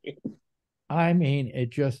 I mean, it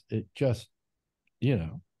just,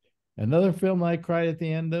 another film I cried at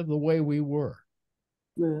the end of, The Way We Were.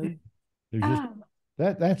 There's just,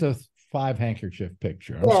 that's a 5 handkerchief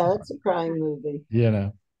picture. It's a crying movie.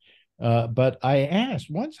 But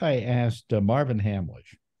once I asked Marvin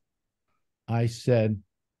Hamlish, I said,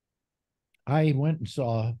 I went and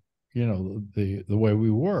saw, the Way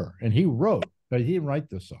We Were, and he wrote, but he didn't write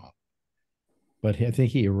the song. But I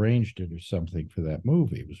think he arranged it or something for that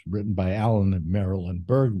movie. It was written by Alan and Marilyn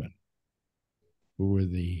Bergman, who were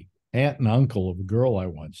the aunt and uncle of a girl I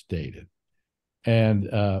once dated. And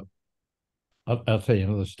I'll tell you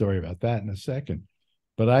another story about that in a second.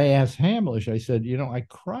 But I asked Hamlish, I said, I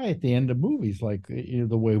cry at the end of movies like The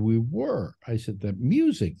Way We Were. I said, the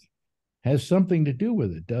music has something to do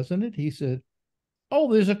with it, doesn't it? He said,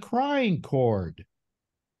 oh, there's a crying chord.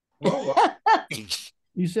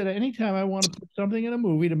 He said, anytime I want to put something in a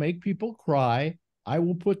movie to make people cry, I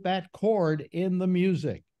will put that chord in the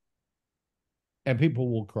music and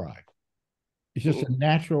people will cry. It's just a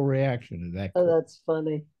natural reaction to that. Oh, that's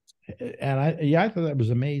funny. And I thought that was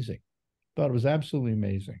amazing. Thought it was absolutely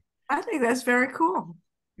amazing. I think that's very cool.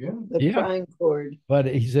 Yeah. The crying chord. But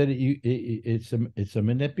he said it's a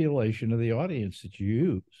manipulation of the audience that you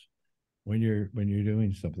use when you're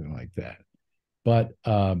doing something like that. But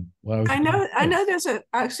I know there's a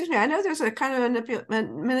excuse me. I know there's a kind of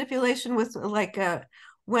manipulation with like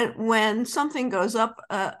when something goes up.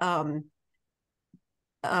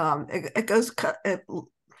 It goes.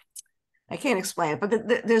 I can't explain it, but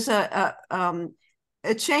there's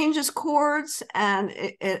it changes chords, and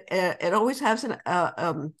it always has an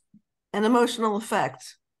emotional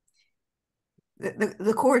effect.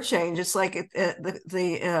 The chord change. It's like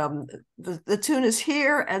the tune is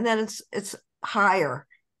here, and then it's higher,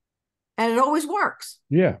 and it always works.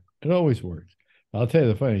 Yeah, it always works. I'll tell you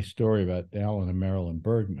the funny story about Alan and Marilyn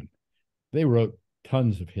Bergman. They wrote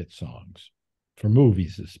tons of hit songs for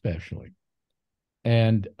movies, especially,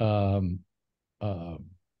 and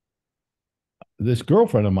this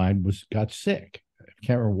girlfriend of mine got sick. I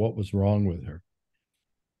can't remember what was wrong with her,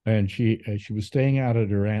 and she was staying out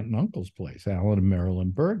at her aunt and uncle's place, Alan and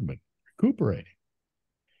Marilyn Bergman, recuperating,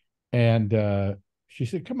 and she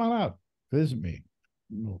said, "Come on out, visit me.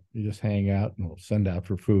 You just hang out, and we'll send out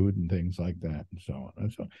for food and things like that, and so on."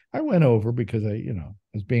 And so I went over because I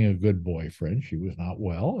was being a good boyfriend. She was not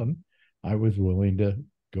well, and I was willing to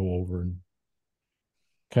go over and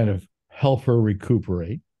kind of help her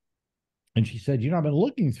recuperate. And she said, I've been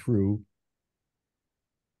looking through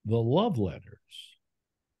the love letters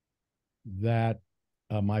that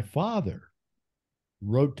my father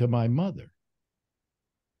wrote to my mother.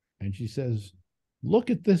 And she says, look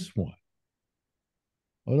at this one.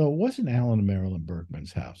 Oh, no, it wasn't Alan and Marilyn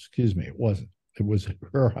Bergman's house. Excuse me, it wasn't. It was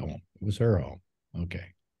her home. It was her home.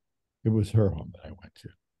 Okay. It was her home that I went to.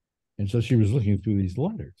 And so she was looking through these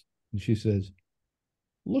letters. And she says,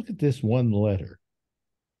 look at this one letter.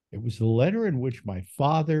 It was the letter in which my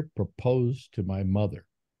father proposed to my mother.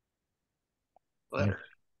 Letter.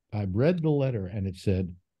 I read the letter, and it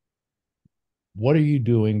said, what are you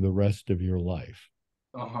doing the rest of your life?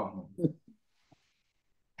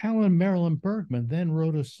 Alan Marilyn Bergman then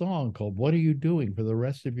wrote a song called What Are You Doing for the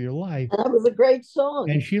Rest of Your Life? That was a great song.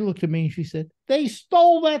 And she looked at me and she said, they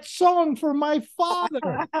stole that song from my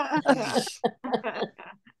father.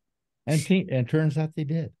 And turns out they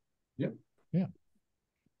did. Yep. Yeah.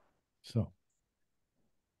 So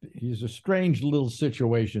these are strange little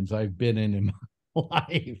situations I've been in my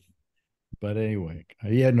life. But anyway,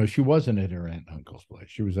 yeah, no, she wasn't at her aunt and uncle's place.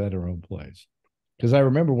 She was at her own place. Because I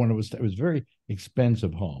remember when it was very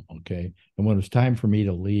expensive home, okay? And when it was time for me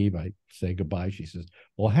to leave, I say goodbye. She says,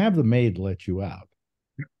 well, have the maid let you out.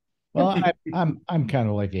 Well, I'm kind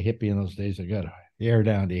of like a hippie in those days. I got hair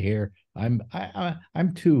down to here. I'm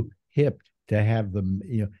too hip to have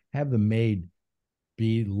the maid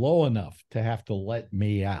be low enough to have to let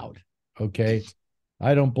me out. Okay.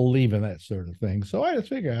 I don't believe in that sort of thing. So I just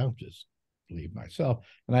figure I'll just leave myself.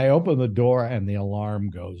 And I open the door and the alarm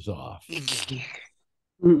goes off.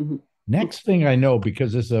 Next thing I know,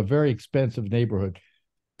 because it's a very expensive neighborhood,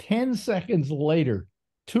 10 seconds later,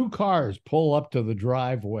 2 cars pull up to the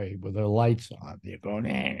driveway with their lights on. They're going,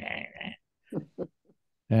 nah, nah.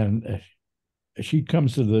 And she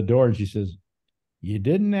comes to the door and she says, you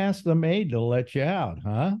didn't ask the maid to let you out,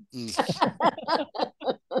 huh?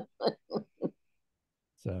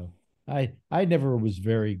 So I never was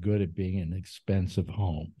very good at being in expensive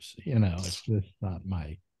homes. It's just not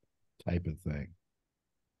my type of thing.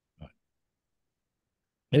 But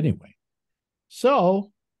anyway,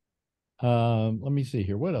 so let me see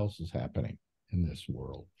here. What else is happening in this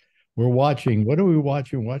world? We're watching, what are we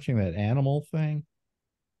watching? Watching that animal thing?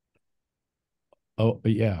 Oh,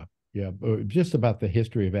 yeah. Yeah, just about the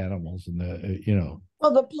history of animals and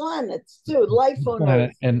well, the planets too, life on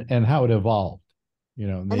Earth, and how it evolved,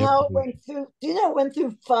 and how it went through. Do you know it went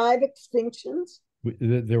through 5 extinctions?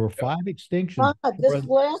 There were 5 extinctions. This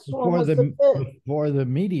last one was the 5th before the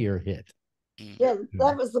meteor hit. Yeah,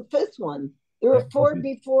 that was the 5th one. There were 4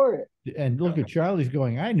 before it. And look at Charlie's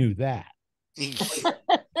going, I knew that.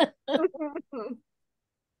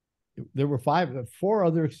 There were 4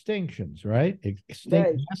 other extinctions, right?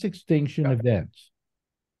 Mass extinction events.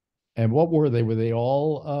 And what were they? Were they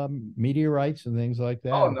all meteorites and things like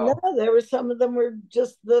that? Oh, no. No, there were some of them were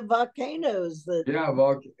just the volcanoes that. Yeah,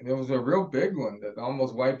 there was a real big one that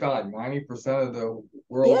almost wiped out 90% of the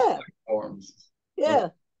world's forms. Yeah.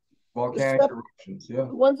 Volcanic eruptions. Yeah.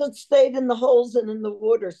 The ones that stayed in the holes and in the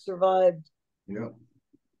water survived. Yeah.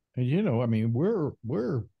 And I mean,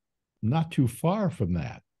 we're not too far from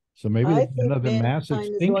that. So maybe there's another mass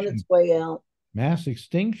extinction. Is on its way out. Mass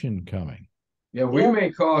extinction coming. Yeah, we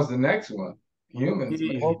may cause the next one. Humans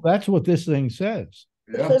may. Well, that's what this thing says.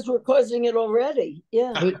 It says we're causing it already.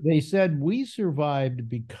 Yeah. They said we survived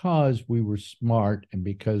because we were smart and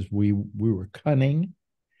because we were cunning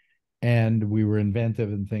and we were inventive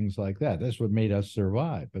and things like that. That's what made us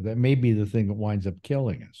survive. But that may be the thing that winds up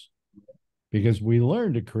killing us, because we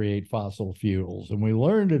learned to create fossil fuels and we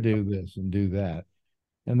learned to do this and do that.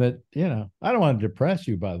 And that, you know, I don't want to depress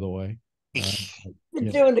you, by the way.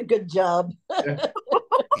 You're doing a good job.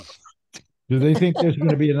 Do they think there's going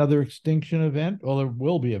to be another extinction event? Well, there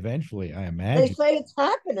will be eventually, I imagine. They say it's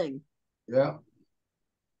happening. Yeah.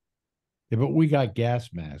 Yeah, but we got gas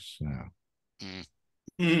masks now.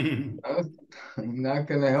 I'm not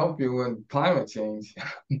going to help you with climate change.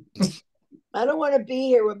 I don't want to be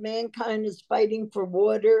here when mankind is fighting for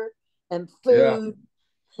water and food.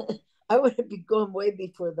 Yeah. I want to be going way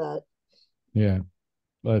before that. Yeah.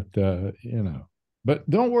 But, you know, but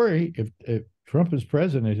don't worry. If Trump is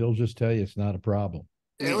president, he'll just tell you it's not a problem.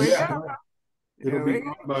 It'll be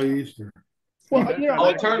gone by Easter. Well, you know,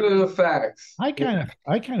 alternative facts. I kind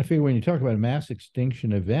of figure when you talk about a mass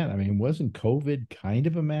extinction event, I mean, wasn't COVID kind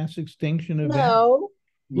of a mass extinction event? No.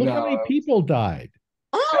 Look how many people died.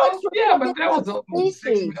 Oh, yeah, but that was almost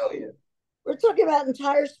 6 million. We're talking about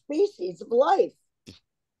entire species of life.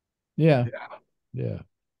 Yeah.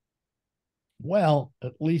 Well,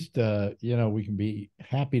 at least you know, we can be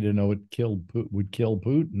happy to know it would kill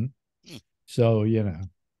Putin. So, you know.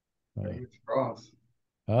 Fingers crossed.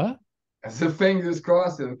 Huh? I said fingers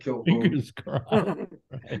crossed it'll kill Putin. Fingers crossed.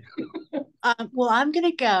 Right. Well, I'm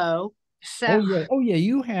gonna go. So oh yeah,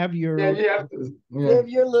 you have your you have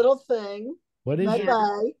your little thing. What is it?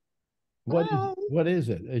 Bye. What is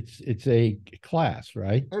it? It's a class,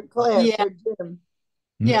 right? Her class, her gym.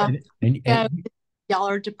 Yeah. And y'all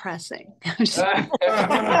are depressing.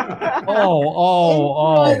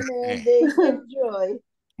 oh. Enjoy, Mandy. Enjoy.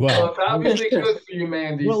 Well, it's obviously good for you,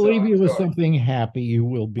 Mandy. We'll leave you with something happy. You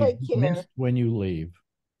will be missed when you leave.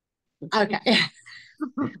 Okay.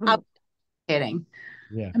 I'm kidding.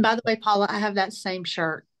 Yeah. And by the way, Paula, I have that same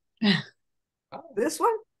shirt. This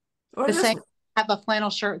one? Or the this same. one? I have a flannel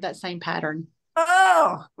shirt, that same pattern.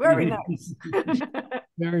 Oh, very nice.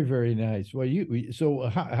 Very, very nice. Well, so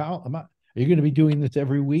how am I? Are you going to be doing this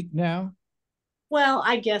every week now? Well,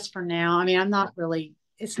 I guess for now. I mean, I'm not really.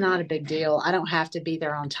 It's not a big deal. I don't have to be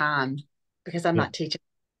there on time because I'm not teaching.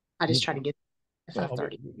 I just try to get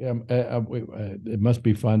 5:30. It must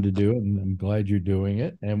be fun to do, and I'm glad you're doing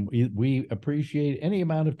it. And we appreciate any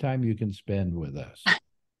amount of time you can spend with us.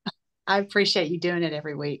 I appreciate you doing it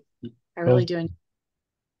every week. I really do.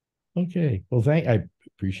 Okay. Well, I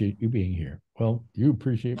appreciate you being here. Well, you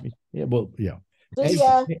appreciate me. Yeah. Well, yeah.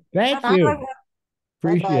 Thank you.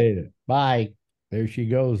 Appreciate it. Bye. There she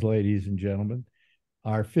goes, ladies and gentlemen.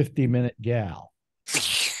 Our 50-minute gal.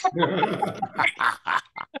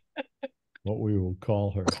 What we will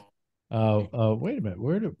call her. Wait a minute.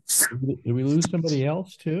 Did we lose somebody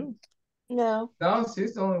else too? No,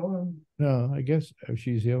 she's the only one. No, I guess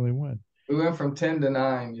she's the only one. We went from 10 to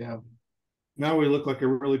 9. Yeah. Now we look like a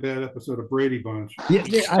really bad episode of Brady Bunch. Yeah,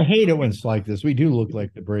 I hate it when it's like this. We do look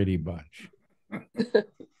like the Brady Bunch.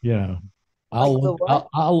 You know, I'll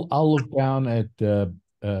look down at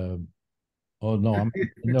oh no,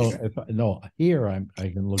 here I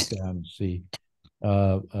can look down and see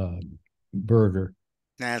Burger.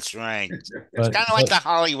 That's right. It's kind of like the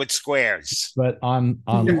Hollywood Squares. But online,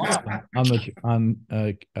 I'm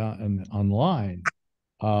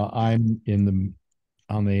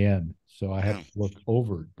on the end, so I have to look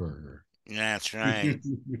over at Burger. That's right.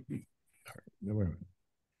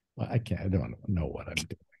 I can't. I don't know what I'm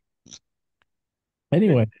doing.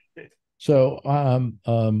 Anyway, so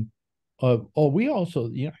we also,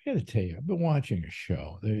 you know, I got to tell you, I've been watching a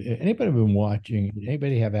show.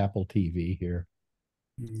 Anybody have Apple TV here?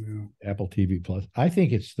 Yeah. Apple TV Plus. I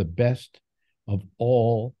think it's the best of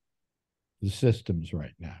all the systems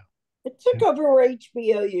right now. It took over where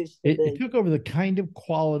HBO used to be. It took over the kind of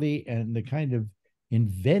quality and the kind of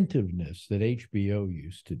inventiveness that HBO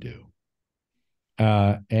used to do.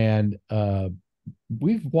 And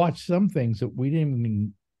we've watched some things that we didn't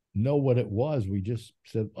even know what it was. We just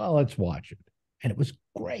said, well, let's watch it. And it was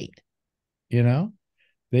great. You know,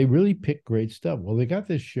 they really picked great stuff. Well, they got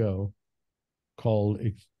this show called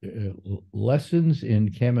Lessons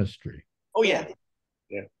in Chemistry. Oh, yeah.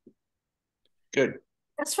 Yeah. Good.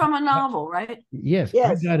 That's from a novel, right? Yes.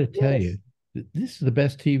 I got to tell you, this is the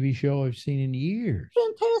best TV show I've seen in years.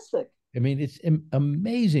 Fantastic. I mean, it's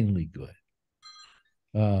amazingly good.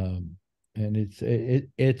 And it's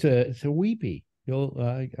a weepy.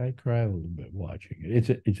 I cry a little bit watching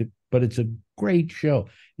it. But it's a great show.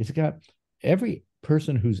 It's got every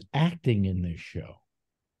person who's acting in this show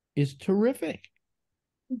is terrific,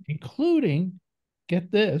 including,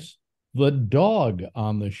 get this, the dog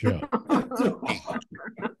on the show.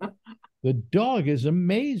 The dog is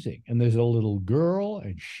amazing. And there's a little girl,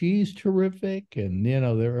 and she's terrific. And, you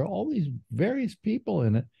know, there are all these various people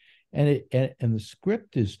in it. And the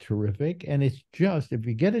script is terrific. And it's just, if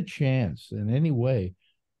you get a chance in any way,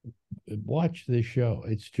 watch this show.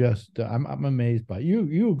 It's just, I'm amazed by it.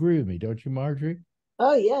 You agree with me, don't you, Marjorie?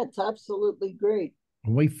 Oh, yeah, it's absolutely great.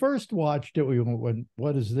 When we first watched it, we went,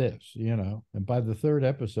 what is this? You know, and by the third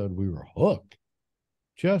episode, we were hooked,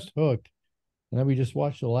 just hooked. And then we just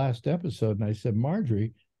watched the last episode, and I said,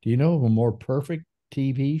 Marjorie, do you know of a more perfect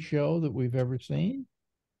TV show that we've ever seen?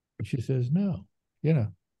 And she says, no. You know,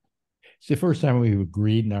 it's the first time we've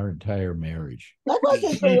agreed in our entire marriage. That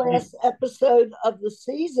wasn't the last episode of the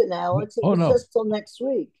season, Alex. It was just till next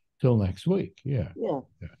week. Till next week, yeah. Yeah.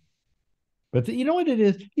 But you know what it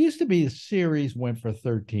is? It used to be a series went for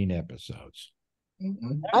 13 episodes.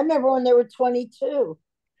 I remember when there were 22.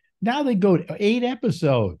 Now they go to 8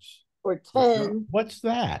 episodes. Or 10. What's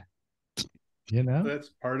that? You know? That's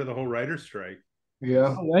part of the whole writer's strike.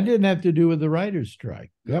 Yeah. Oh, that didn't have to do with the writer's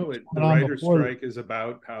strike. No, the writer's strike is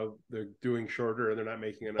about how they're doing shorter and they're not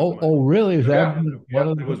making enough money. Oh, really? Is that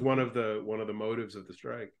it was one of the motives of the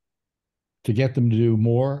strike. To get them to do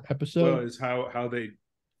more episodes? Well, is how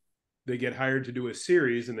they get hired to do a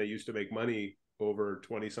series, and they used to make money over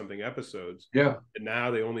 20-something episodes. Yeah. And now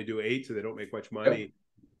they only do 8, so they don't make much money. Yep.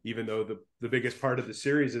 Even though the biggest part of the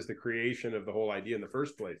series is the creation of the whole idea in the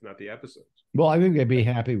first place, not the episodes. Well, I think they'd be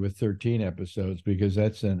happy with 13 episodes because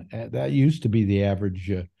that used to be the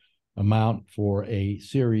average amount for a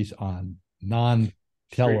series on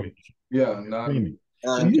non-television. Yeah,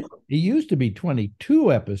 it used to be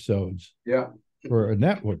 22 episodes. Yeah. For a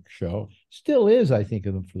network show, still is, I think,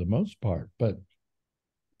 of them for the most part. But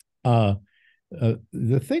the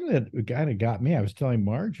thing that kind of got me, I was telling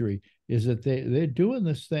Marjorie, is that they're doing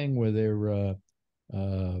this thing where they're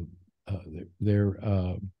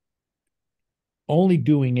only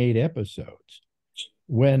doing 8 episodes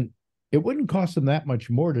when it wouldn't cost them that much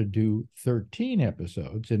more to do 13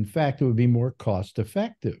 episodes. In fact, it would be more cost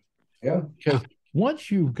effective. Yeah. Because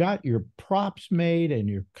once you've got your props made and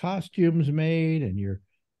your costumes made and your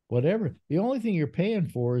whatever, the only thing you're paying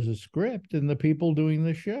for is a script and the people doing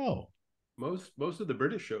the show. Most of the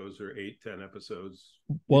British shows are 8-10 episodes.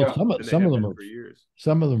 Well, yeah. some of them are for years.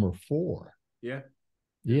 Some of them are 4. Yeah.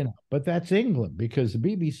 You know, but that's England because the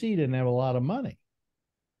BBC didn't have a lot of money.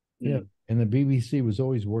 Yeah. And the BBC was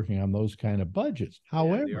always working on those kind of budgets.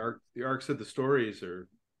 However, the arcs of the stories are.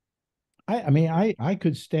 I mean, I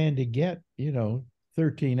could stand to get,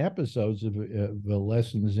 13 episodes of the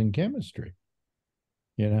lessons in chemistry.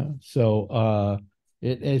 So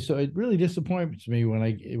it really disappoints me when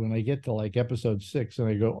I get to like episode 6 and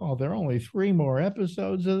I go, oh, there are only 3 more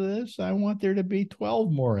episodes of this. I want there to be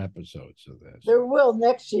 12 more episodes of this. There will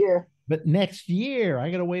next year. But next year, I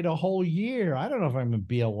got to wait a whole year. I don't know if I'm going to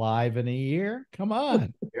be alive in a year. Come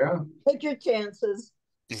on. Yeah. Take your chances.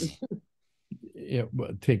 Yeah, well,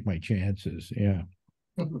 take my chances. Yeah.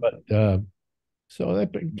 But so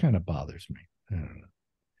that kind of bothers me. I don't know.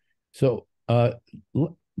 So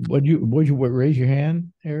would you raise your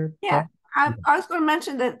hand, Eric? Yeah. I was going to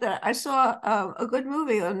mention that I saw a good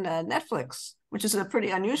movie on Netflix, which is pretty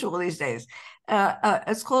unusual these days.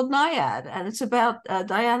 It's called Naiad, and it's about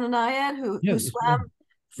Diana Naiad, who swam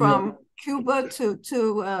from Cuba to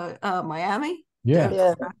Miami,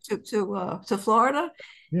 to Florida.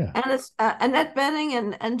 Yeah, and it's Annette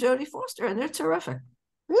Bening and Jodie Foster, and they're terrific.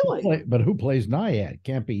 Really? But who plays Naiad?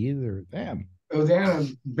 Can't be either of them. It was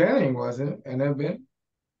Annette Bening, wasn't it? Annette Bening?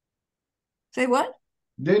 Say what?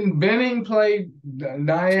 Didn't Benning play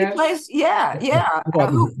Naiad? She plays, yeah.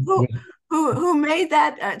 Who made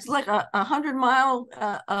that? It's like a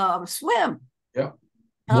 100-mile swim. Yeah.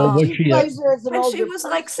 Well, she was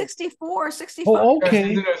like 64, 65. Oh,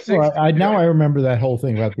 okay. Now I remember that whole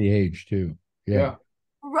thing about the age too. Yeah.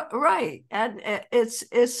 Right, and it's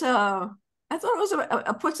I thought it was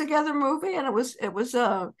a put together movie, and it was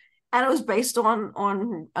based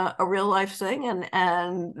on a real life thing,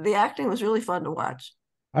 and the acting was really fun to watch.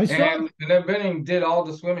 And Annette Bening did all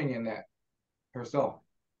the swimming in that herself.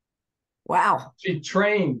 Wow. She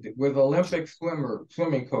trained with Olympic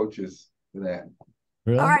swimming coaches for that.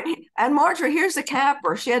 Really? All right. And Marjorie, here's the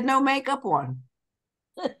capper. She had no makeup on.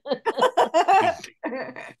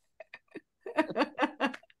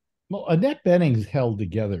 Well, Annette Benning's held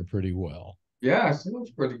together pretty well. Yeah, she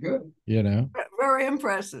looks pretty good. Very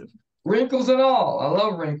impressive. Wrinkles and all. I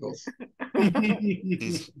love wrinkles.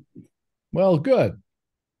 Well, good.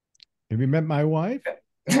 Have you met my wife?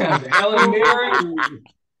 Ellen Mirren,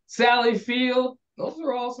 Sally Field. Those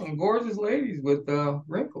are all some gorgeous ladies with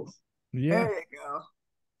wrinkles. Yeah. There you go.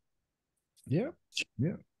 Yeah.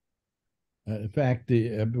 Yeah. In fact,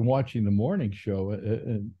 I've been watching the morning show.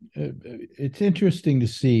 It's interesting to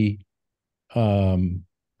see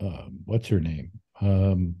what's her name?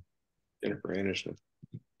 Jennifer Aniston.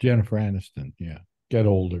 Jennifer Aniston. Yeah. Get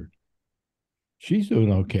older. She's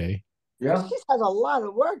doing okay. Yeah. She's had a lot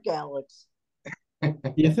of work, Alex.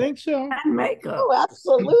 You think so? And makeup. Oh,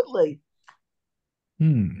 absolutely.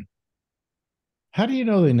 How do you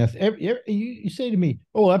know you say to me,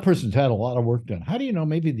 oh, that person's had a lot of work done. How do you know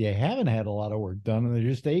maybe they haven't had a lot of work done and they're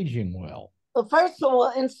just aging well? Well, first of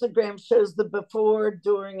all, Instagram shows the before,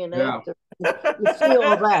 during, and after. You see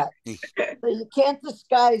all that. So you can't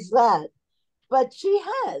disguise that. But she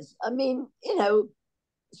has. I mean,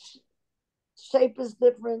 shape is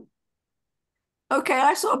different. Okay,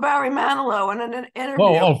 I saw Barry Manilow in an interview.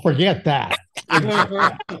 Oh, forget that.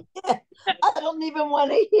 I don't even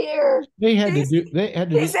want to hear. They had to do.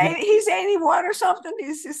 He's 81 or something.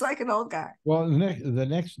 He's like an old guy. Well, the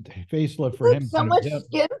next facelift for him So much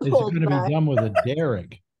skin is pulled going to back. be done with a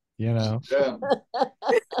derrick. Yeah.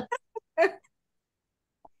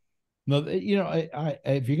 No,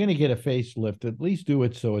 if you're going to get a facelift, at least do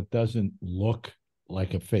it so it doesn't look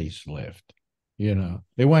like a facelift.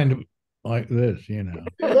 They wind up like this. Yeah.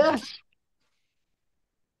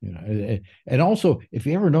 And also, if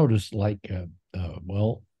you ever notice, like,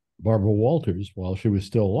 Barbara Walters, while she was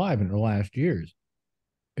still alive in her last years,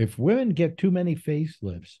 if women get too many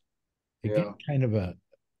facelifts, it's kind of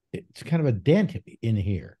a dent in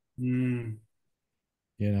here.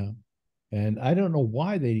 And I don't know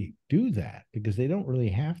why they do that, because they don't really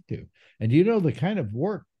have to. And the kind of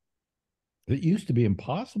work that used to be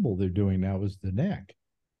impossible they're doing now is the neck.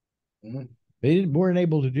 They weren't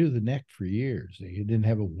able to do the neck for years. They didn't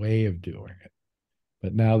have a way of doing it,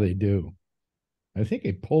 but now they do. I think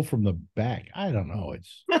they pull from the back. I don't know.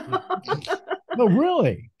 It's no,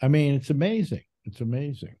 really. I mean, it's amazing. It's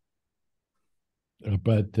amazing.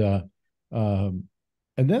 But and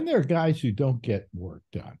then there are guys who don't get work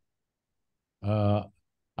done.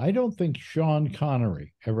 I don't think Sean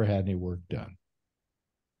Connery ever had any work done.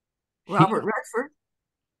 Robert Redford.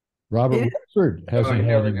 Robert Redford hasn't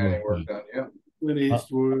had any work done. Yeah. Clint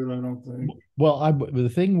Eastwood, I don't think. Well, the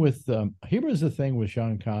thing with here was the thing with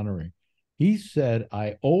Sean Connery. He said,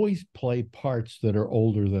 "I always play parts that are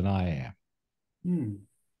older than I am,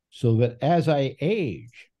 so that as I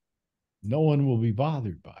age, no one will be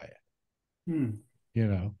bothered by it."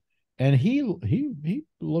 And he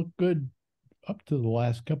looked good up to the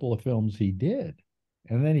last couple of films he did,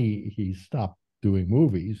 and then he stopped doing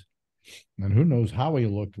movies, and who knows how he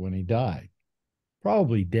looked when he died?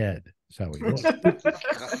 Probably dead. That's how he looked.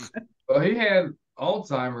 Well, he had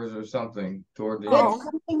Alzheimer's or something toward the He had end.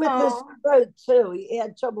 something with his throat too. He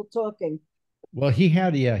had trouble talking. Well, he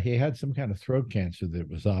had some kind of throat cancer that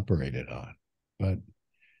was operated on, and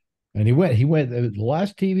he went. The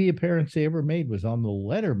last TV appearance he ever made was on the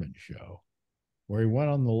Letterman show, where he went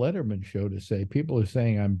on the Letterman show to say, "People are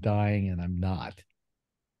saying I'm dying and I'm not,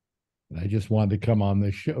 and I just wanted to come on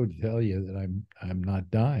this show to tell you that I'm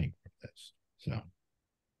not dying from this." So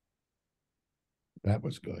that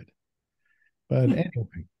was good. But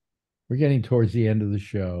anyway, we're getting towards the end of the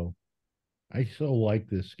show. I so like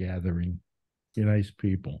this gathering. You're nice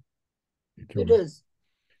people. It is.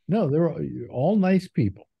 No, they're all nice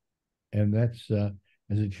people. And that's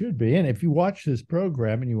as it should be. And if you watch this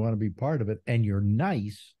program and you want to be part of it and you're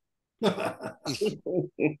nice, we'll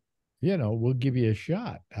give you a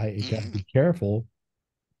shot. You got to be careful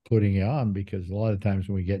putting it on, because a lot of times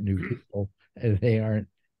when we get new people, they aren't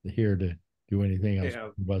here to do anything else.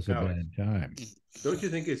 It was a bad time. Don't you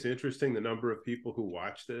think it's interesting the number of people who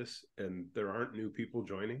watch this and there aren't new people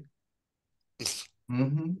joining?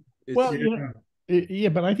 Well,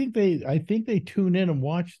 but I think they tune in and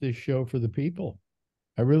watch this show for the people.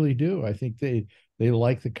 I really do. I think they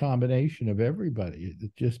like the combination of everybody.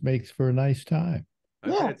 It just makes for a nice time.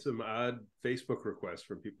 I've had some odd Facebook requests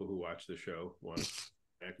from people who watch the show.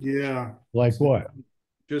 Yeah. Like what?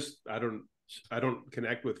 Just I don't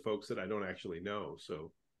connect with folks that I don't actually know.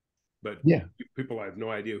 So, but people I have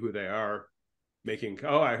no idea who they are making.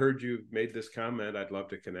 Oh, I heard you made this comment. I'd love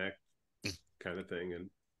to connect, kind of thing. And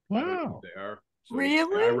wow, I don't know who they are. So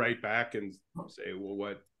really? I write back and say, well,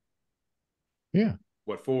 what? Yeah.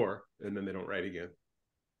 What for? And then they don't write again.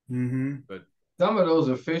 But some of those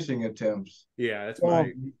are phishing attempts. Yeah,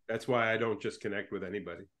 that's why I don't just connect with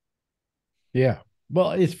anybody. Yeah.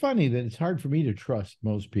 Well, it's funny that it's hard for me to trust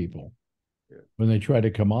most people when they try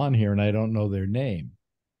to come on here and I don't know their name.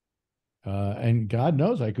 And God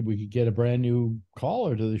knows we could get a brand new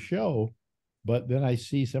caller to the show. But then I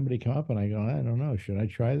see somebody come up and I go, I don't know, should I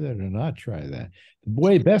try that or not try that?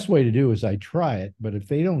 The best way to do is I try it, but if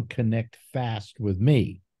they don't connect fast with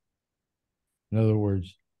me, in other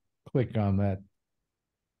words, click on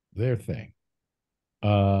their thing.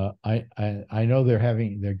 I know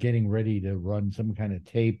they're getting ready to run some kind of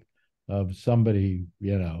tape of somebody,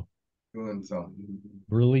 doing something,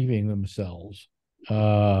 relieving themselves. You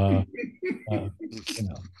know.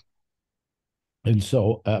 And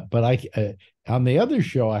so, but on the other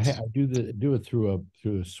show, I do it through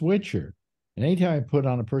a switcher, and anytime I put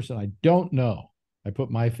on a person I don't know, I put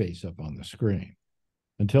my face up on the screen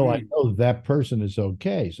until I know that person is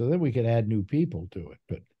okay. So then we can add new people to it.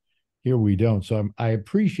 But here we don't. So I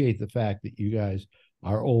appreciate the fact that you guys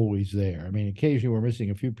are always there. I mean, occasionally we're missing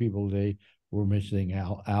a few people today. We're missing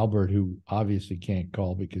Albert, who obviously can't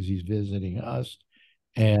call because he's visiting us,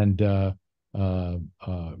 and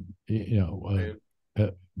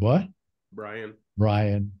what? Brian,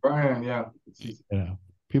 yeah.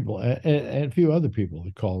 People and a few other people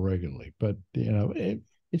that call regularly, but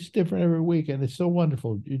it's different every week, and it's so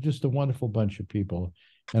wonderful. You're just a wonderful bunch of people,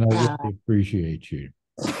 and I really appreciate you.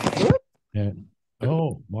 And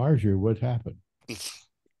Marjorie, what happened?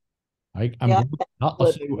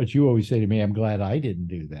 I'll say what you always say to me. I'm glad I didn't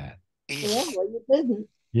do that. Yeah, well, you didn't.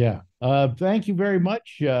 Yeah. Thank you very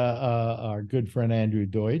much, our good friend Andrew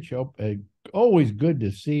Deutsch. Always good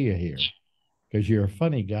to see you here because you're a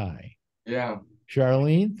funny guy. Yeah.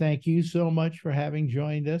 Charlene, thank you so much for having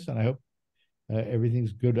joined us, and I hope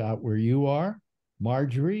everything's good out where you are.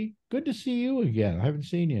 Marjorie, good to see you again. I haven't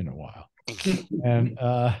seen you in a while. And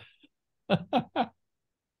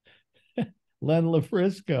Len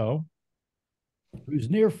LaFrisco, who's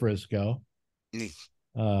near Frisco. There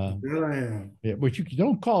I am. Yeah, but you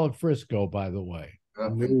don't call it Frisco, by the way.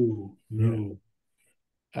 No.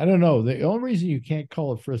 I don't know. The only reason you can't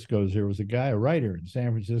call it Frisco is there was a writer in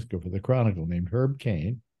San Francisco for the Chronicle named Herb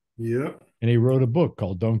Cain. Yep. And he wrote a book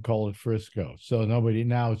called Don't Call It Frisco. So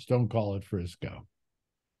it's Don't Call It Frisco.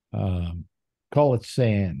 Call it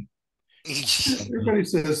San. Everybody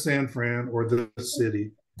says San Fran or the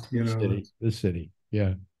city, The city.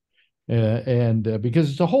 Yeah. And because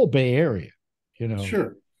it's the whole Bay Area,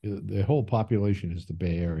 Sure. The whole population is the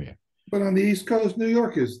Bay Area. But on the East Coast, New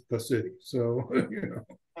York is the city. So,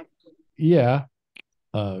 Yeah.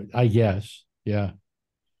 I guess. Yeah.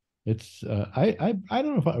 It's I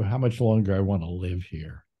don't know how much longer I want to live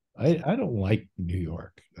here. I don't like New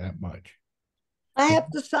York that much. I have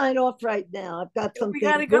to sign off right now. I've got something. We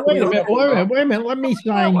gotta go. Wait a minute. Let me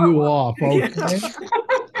sign you off, okay?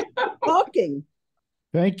 Talking.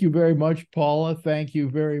 Thank you very much, Paula. Thank you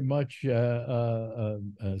very much,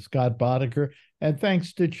 Scott Boddicker. And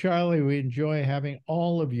thanks to Charlie. We enjoy having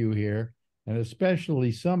all of you here, and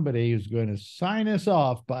especially somebody who's going to sign us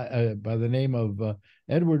off by the name of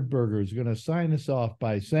Edward Berger, who's going to sign us off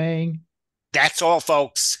by saying, "That's all,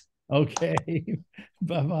 folks." Okay.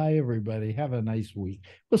 Bye-bye, everybody. Have a nice week.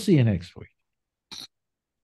 We'll see you next week.